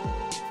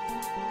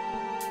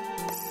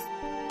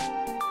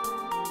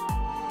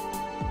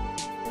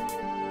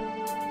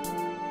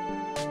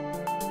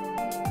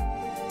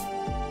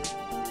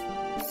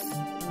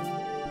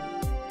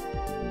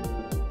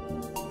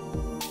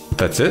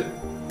 That's it?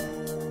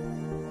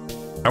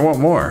 I want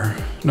more.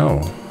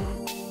 No.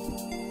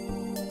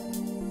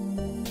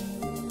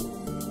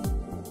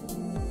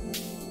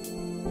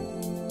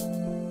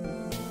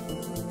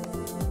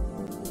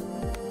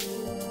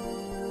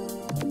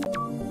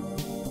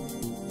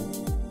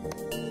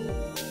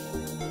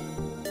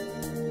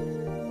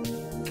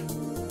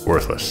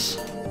 Worthless.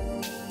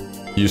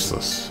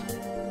 Useless.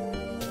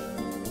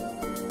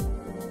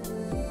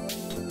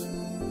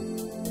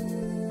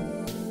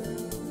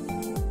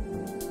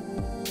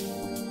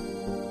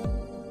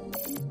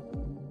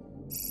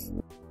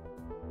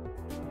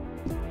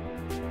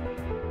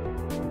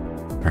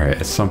 Alright,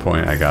 at some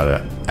point I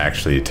gotta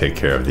actually take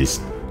care of these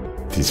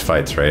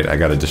fights, right? I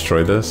gotta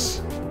destroy this.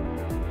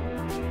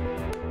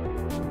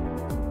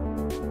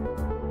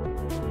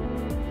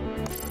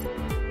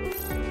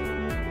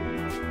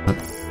 What?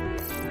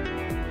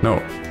 No.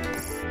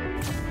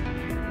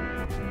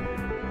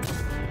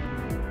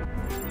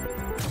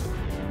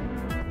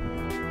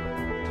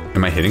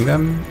 Am I hitting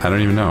them? I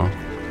don't even know.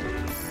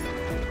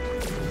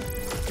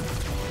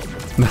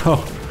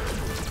 No.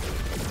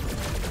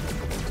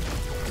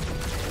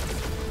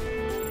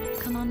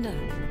 Commander,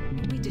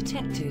 we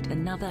detected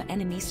another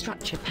enemy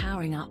structure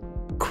powering up.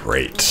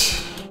 Great.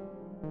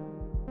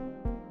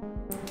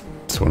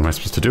 So what am I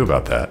supposed to do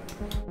about that?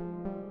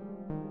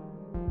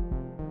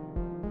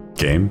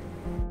 Game?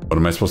 What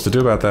am I supposed to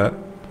do about that?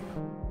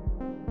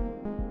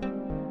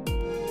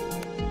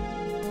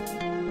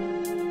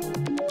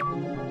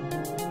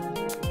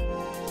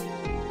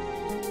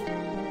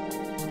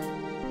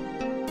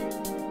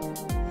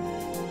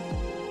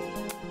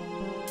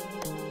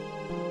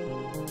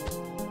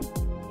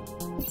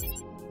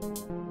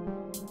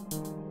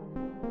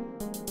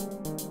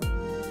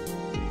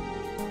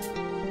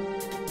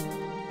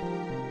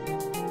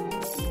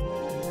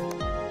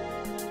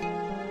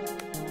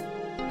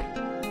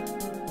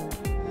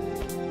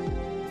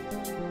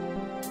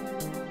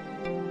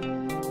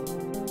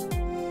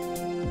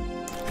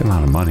 Get a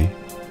lot of money.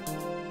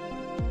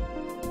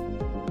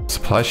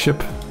 Supply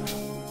ship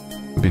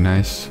would be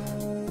nice.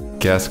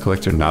 Gas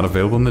collector not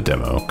available in the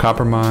demo.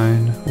 Copper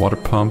mine, water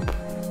pump,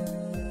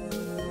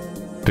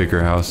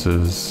 bigger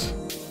houses.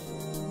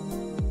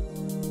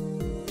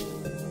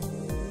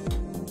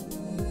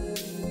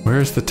 Where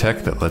is the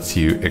tech that lets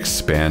you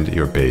expand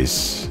your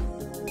base?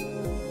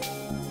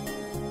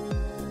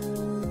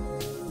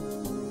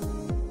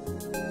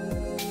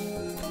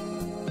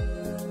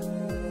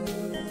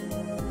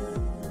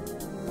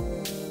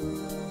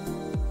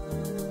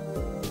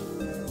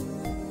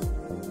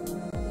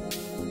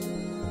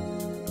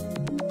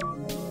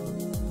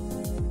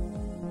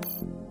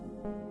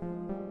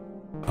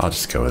 I'll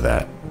just go with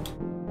that.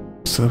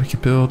 So we can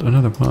build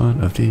another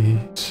one of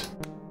these.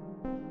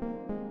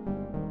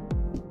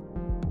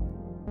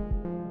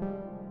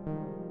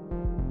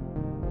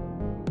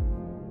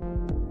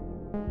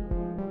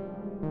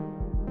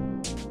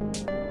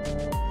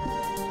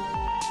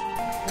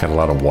 Got a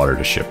lot of water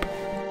to ship.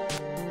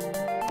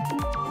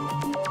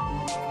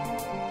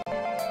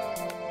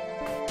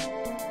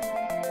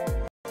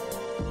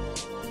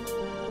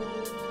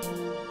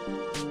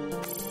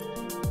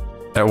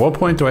 At what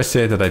point do I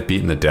say that I've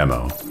beaten the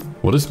demo?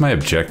 What is my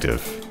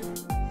objective?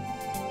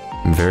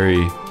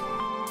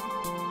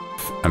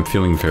 I'm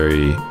feeling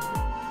very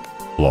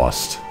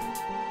lost.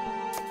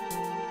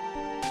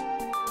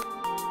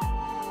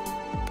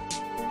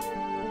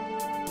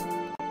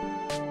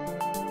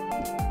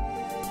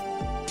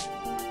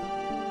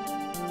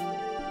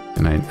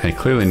 And I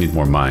clearly need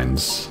more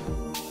mines.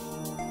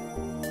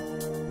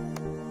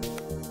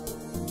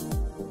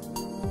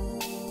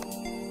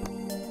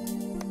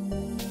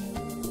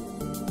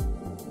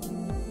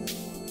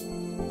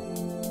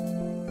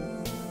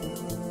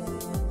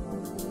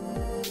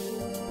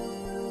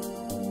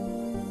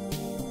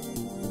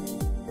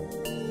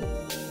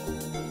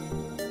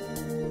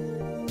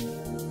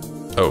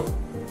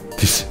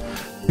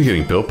 They're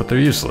getting built, but they're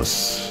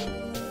useless.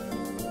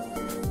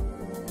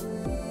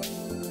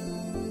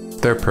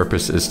 Their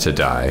purpose is to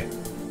die.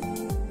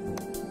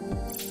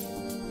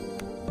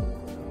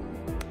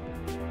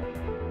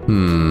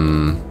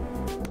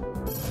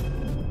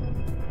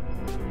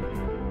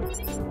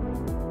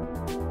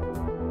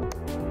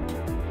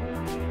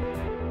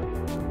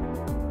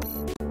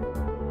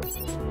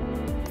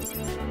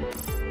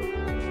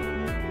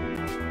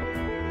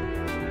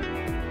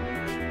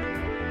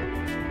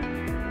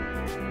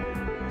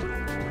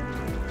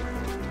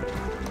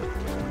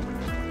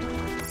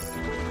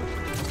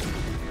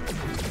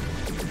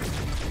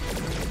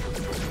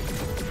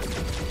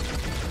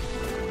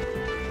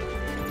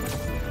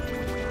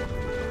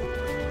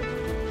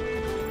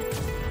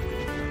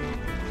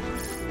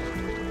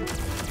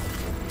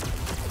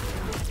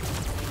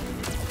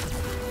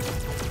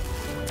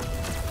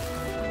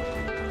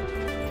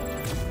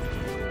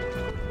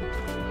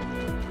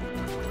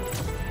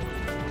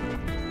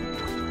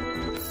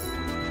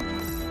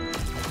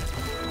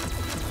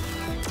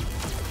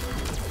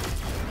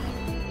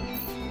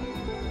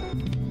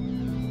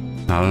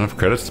 Not enough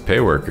credits to pay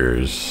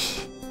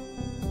workers.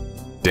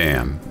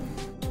 Damn.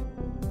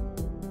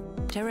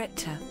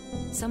 Director,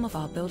 some of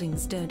our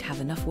buildings don't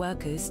have enough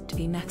workers to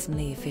be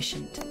maximally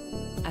efficient.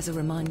 As a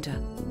reminder,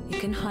 you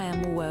can hire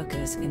more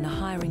workers in the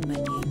hiring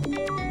menu.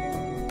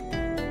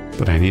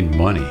 But I need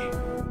money.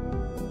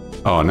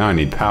 Oh, now I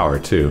need power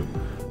too.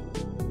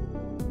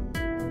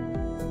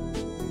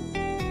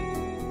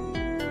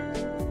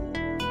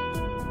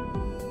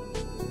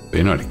 But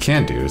you know what I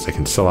can do is I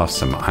can sell off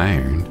some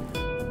iron.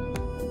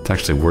 It's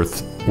actually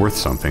worth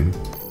something.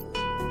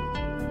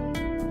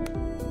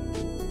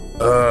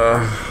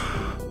 I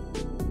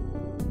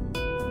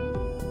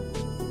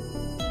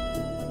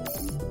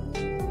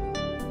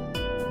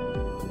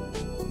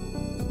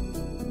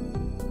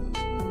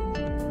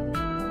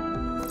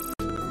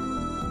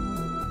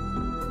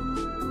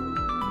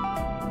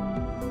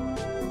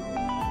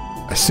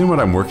assume what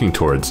I'm working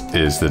towards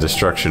is the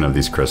destruction of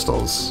these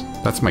crystals.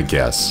 That's my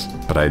guess.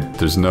 But I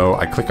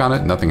click on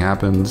it, nothing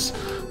happens.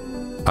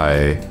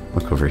 I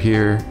look over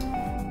here,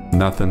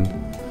 nothing.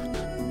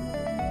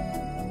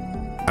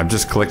 I'm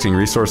just collecting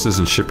resources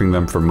and shipping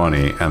them for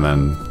money, and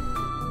then...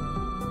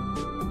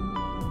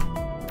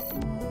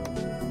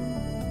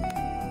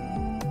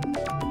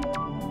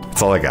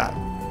 that's all I got.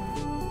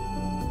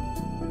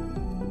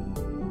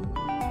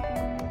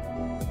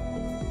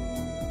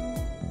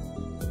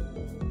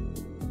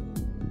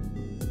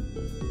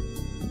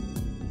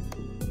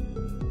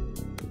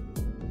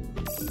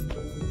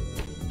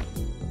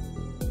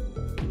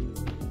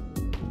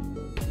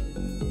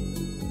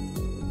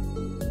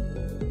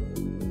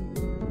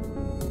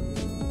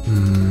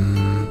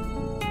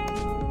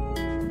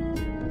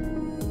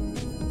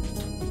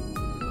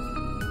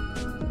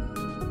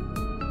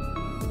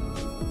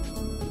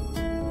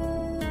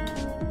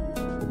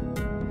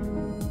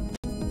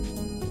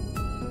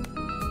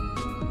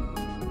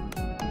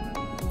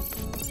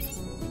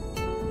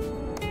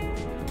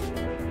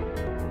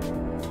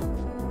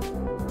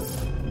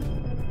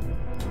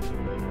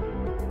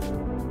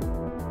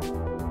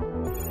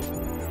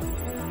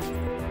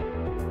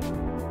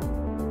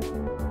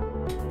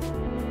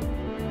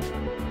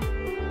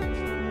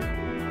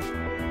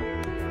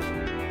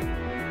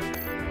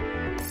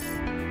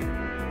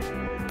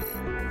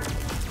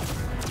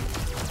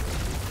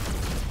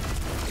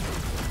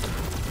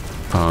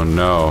 Oh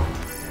no,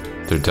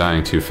 they're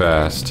dying too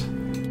fast.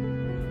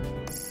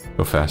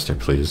 Go faster,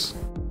 please.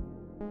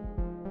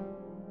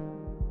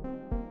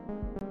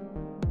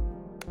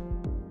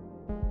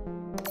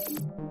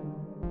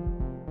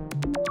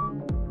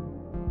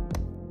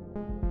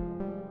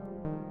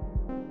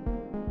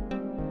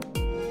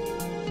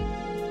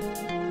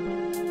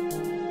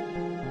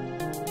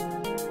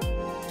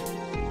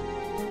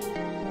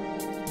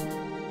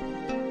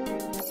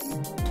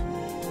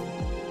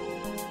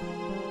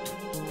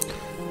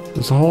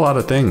 There's a whole lot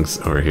of things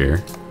over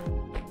here.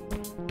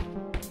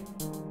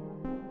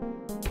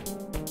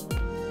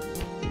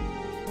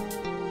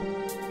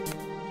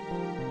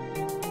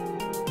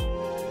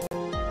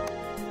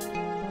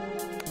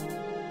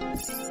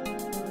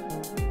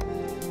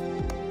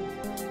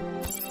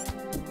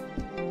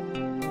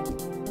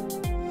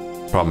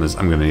 Problem is,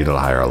 I'm going to need to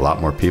hire a lot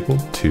more people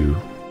to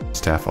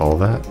staff all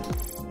that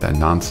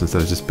nonsense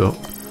that I just built.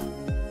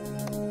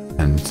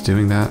 And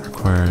doing that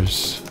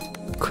requires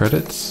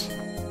credits.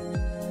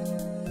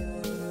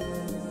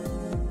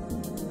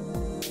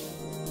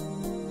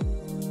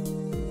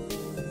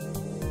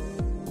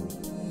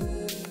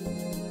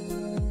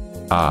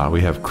 Ah,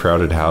 we have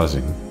crowded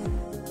housing.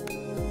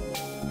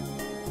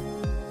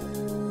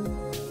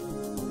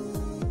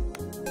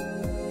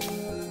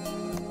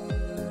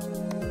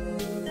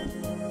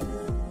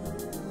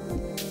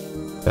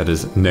 That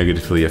is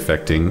negatively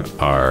affecting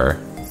our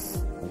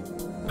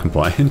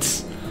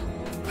compliance.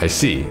 I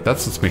see.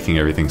 That's what's making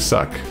everything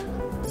suck.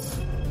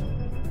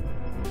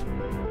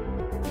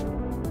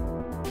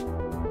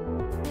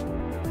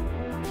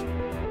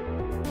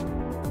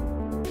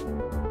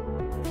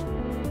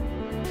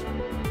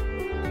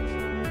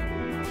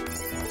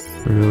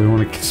 I really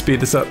want to speed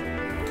this up.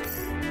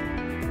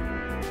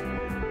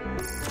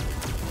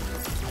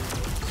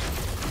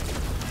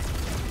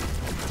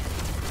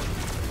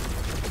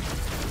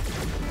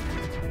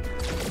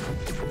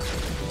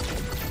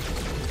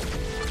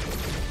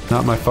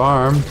 Not my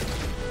farm.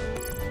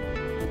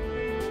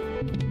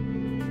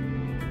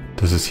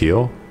 Does this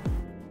heal?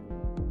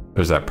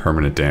 Or is that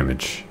permanent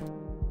damage?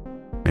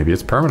 Maybe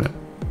it's permanent.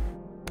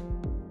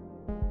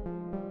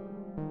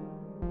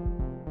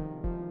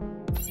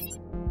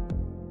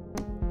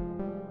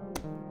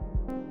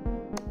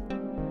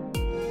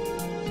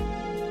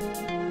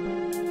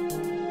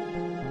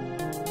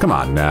 Come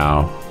on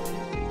now.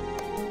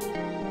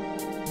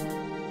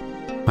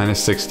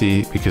 Minus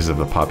 60 because of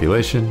the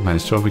population,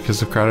 minus 12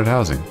 because of crowded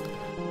housing.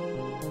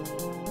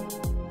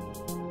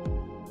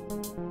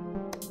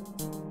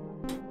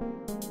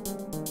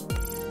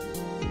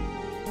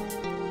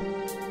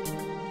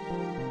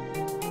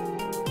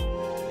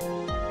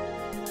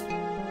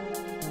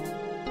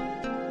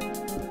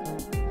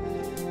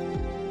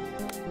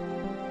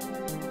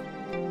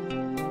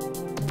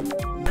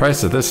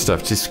 Price of this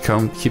stuff just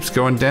keeps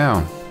going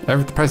down.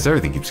 The price of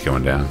everything keeps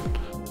going down.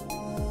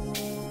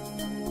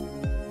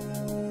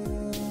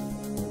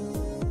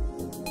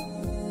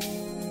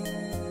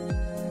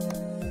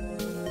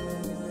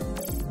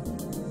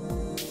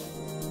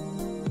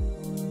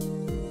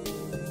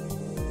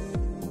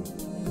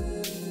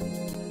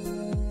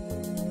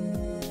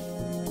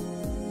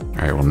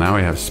 Alright, well now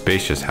we have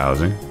spacious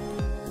housing.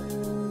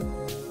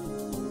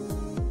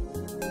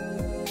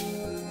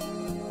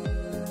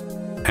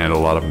 And a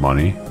lot of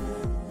money.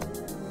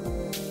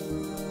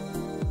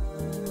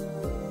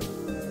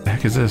 What the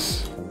heck is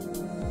this?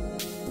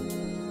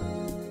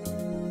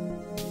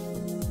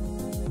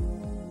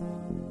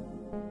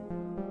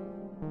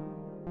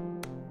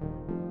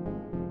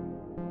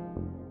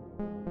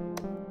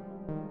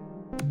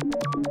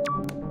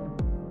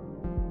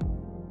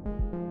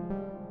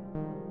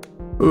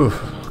 Ooh,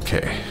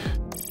 okay.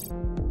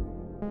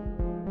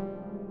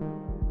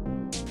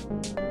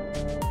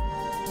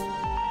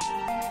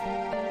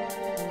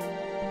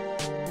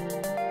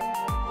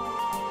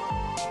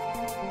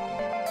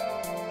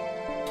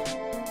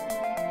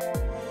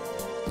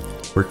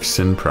 Works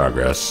in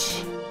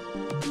progress.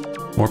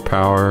 More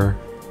power.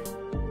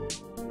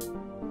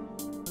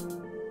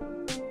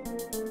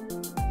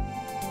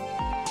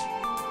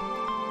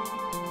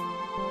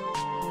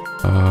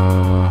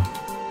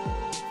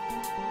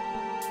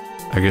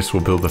 I guess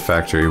we'll build the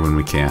factory when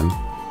we can.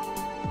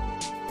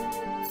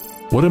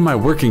 What am I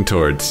working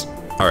towards?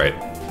 Alright.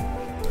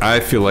 I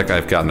feel like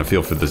I've gotten a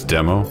feel for this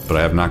demo, but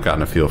I have not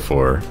gotten a feel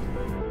for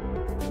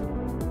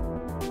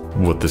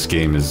what this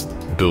game is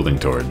building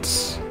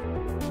towards.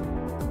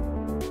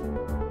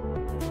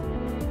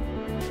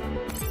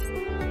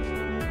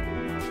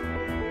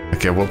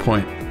 Like at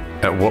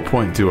what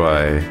point do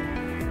I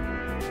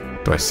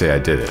say I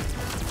did it?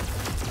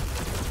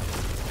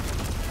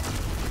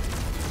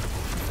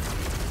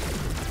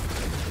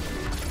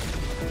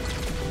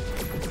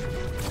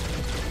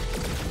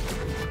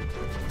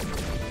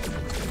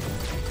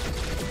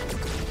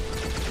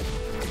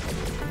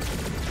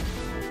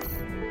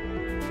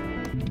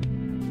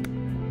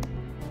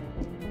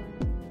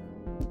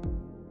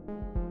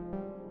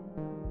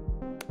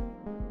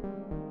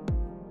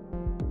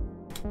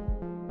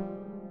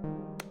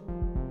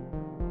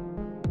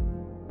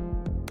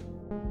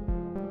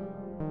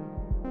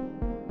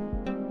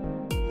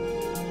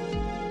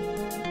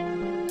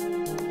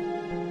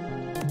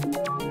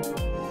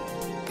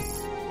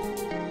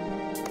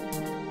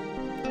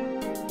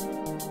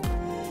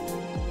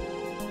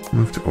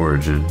 Move to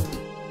origin.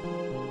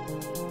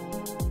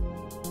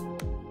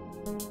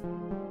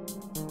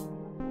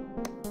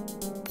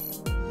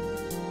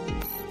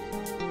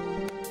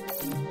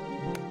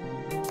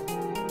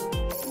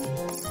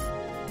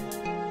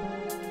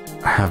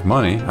 I have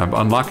money. I'm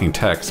unlocking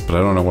techs, but I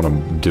don't know what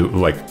I'm doing.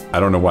 Like, I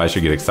don't know why I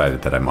should get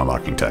excited that I'm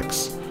unlocking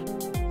techs.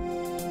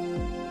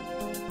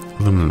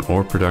 Aluminum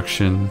ore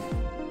production.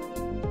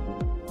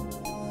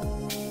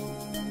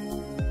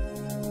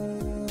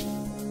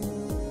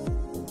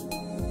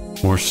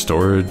 More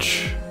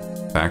storage,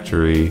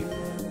 factory,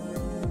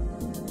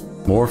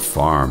 more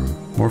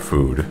farm, more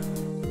food.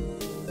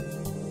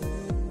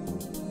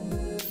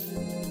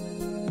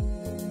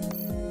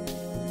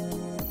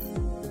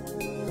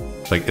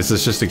 Like, is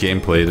this just a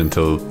game played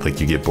until, like,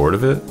 you get bored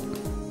of it?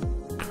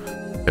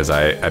 Because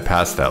I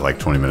passed that, like,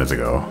 20 minutes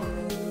ago.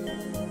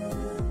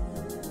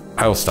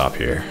 I will stop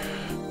here.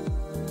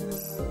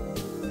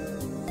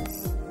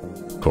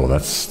 Cool,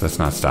 that's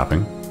not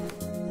stopping.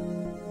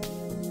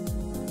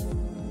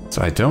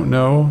 So I don't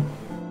know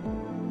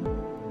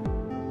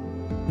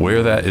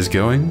where that is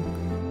going.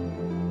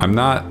 I'm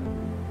not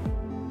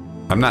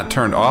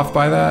turned off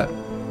by that,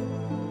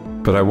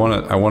 but I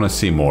want to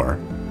see more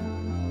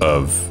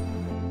of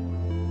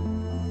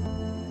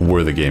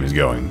where the game is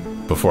going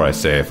before I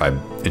say if I'm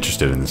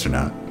interested in this or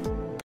not.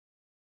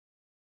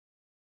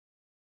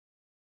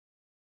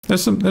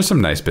 There's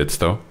some nice bits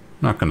though.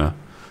 Not gonna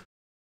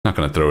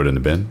throw it in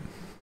the bin.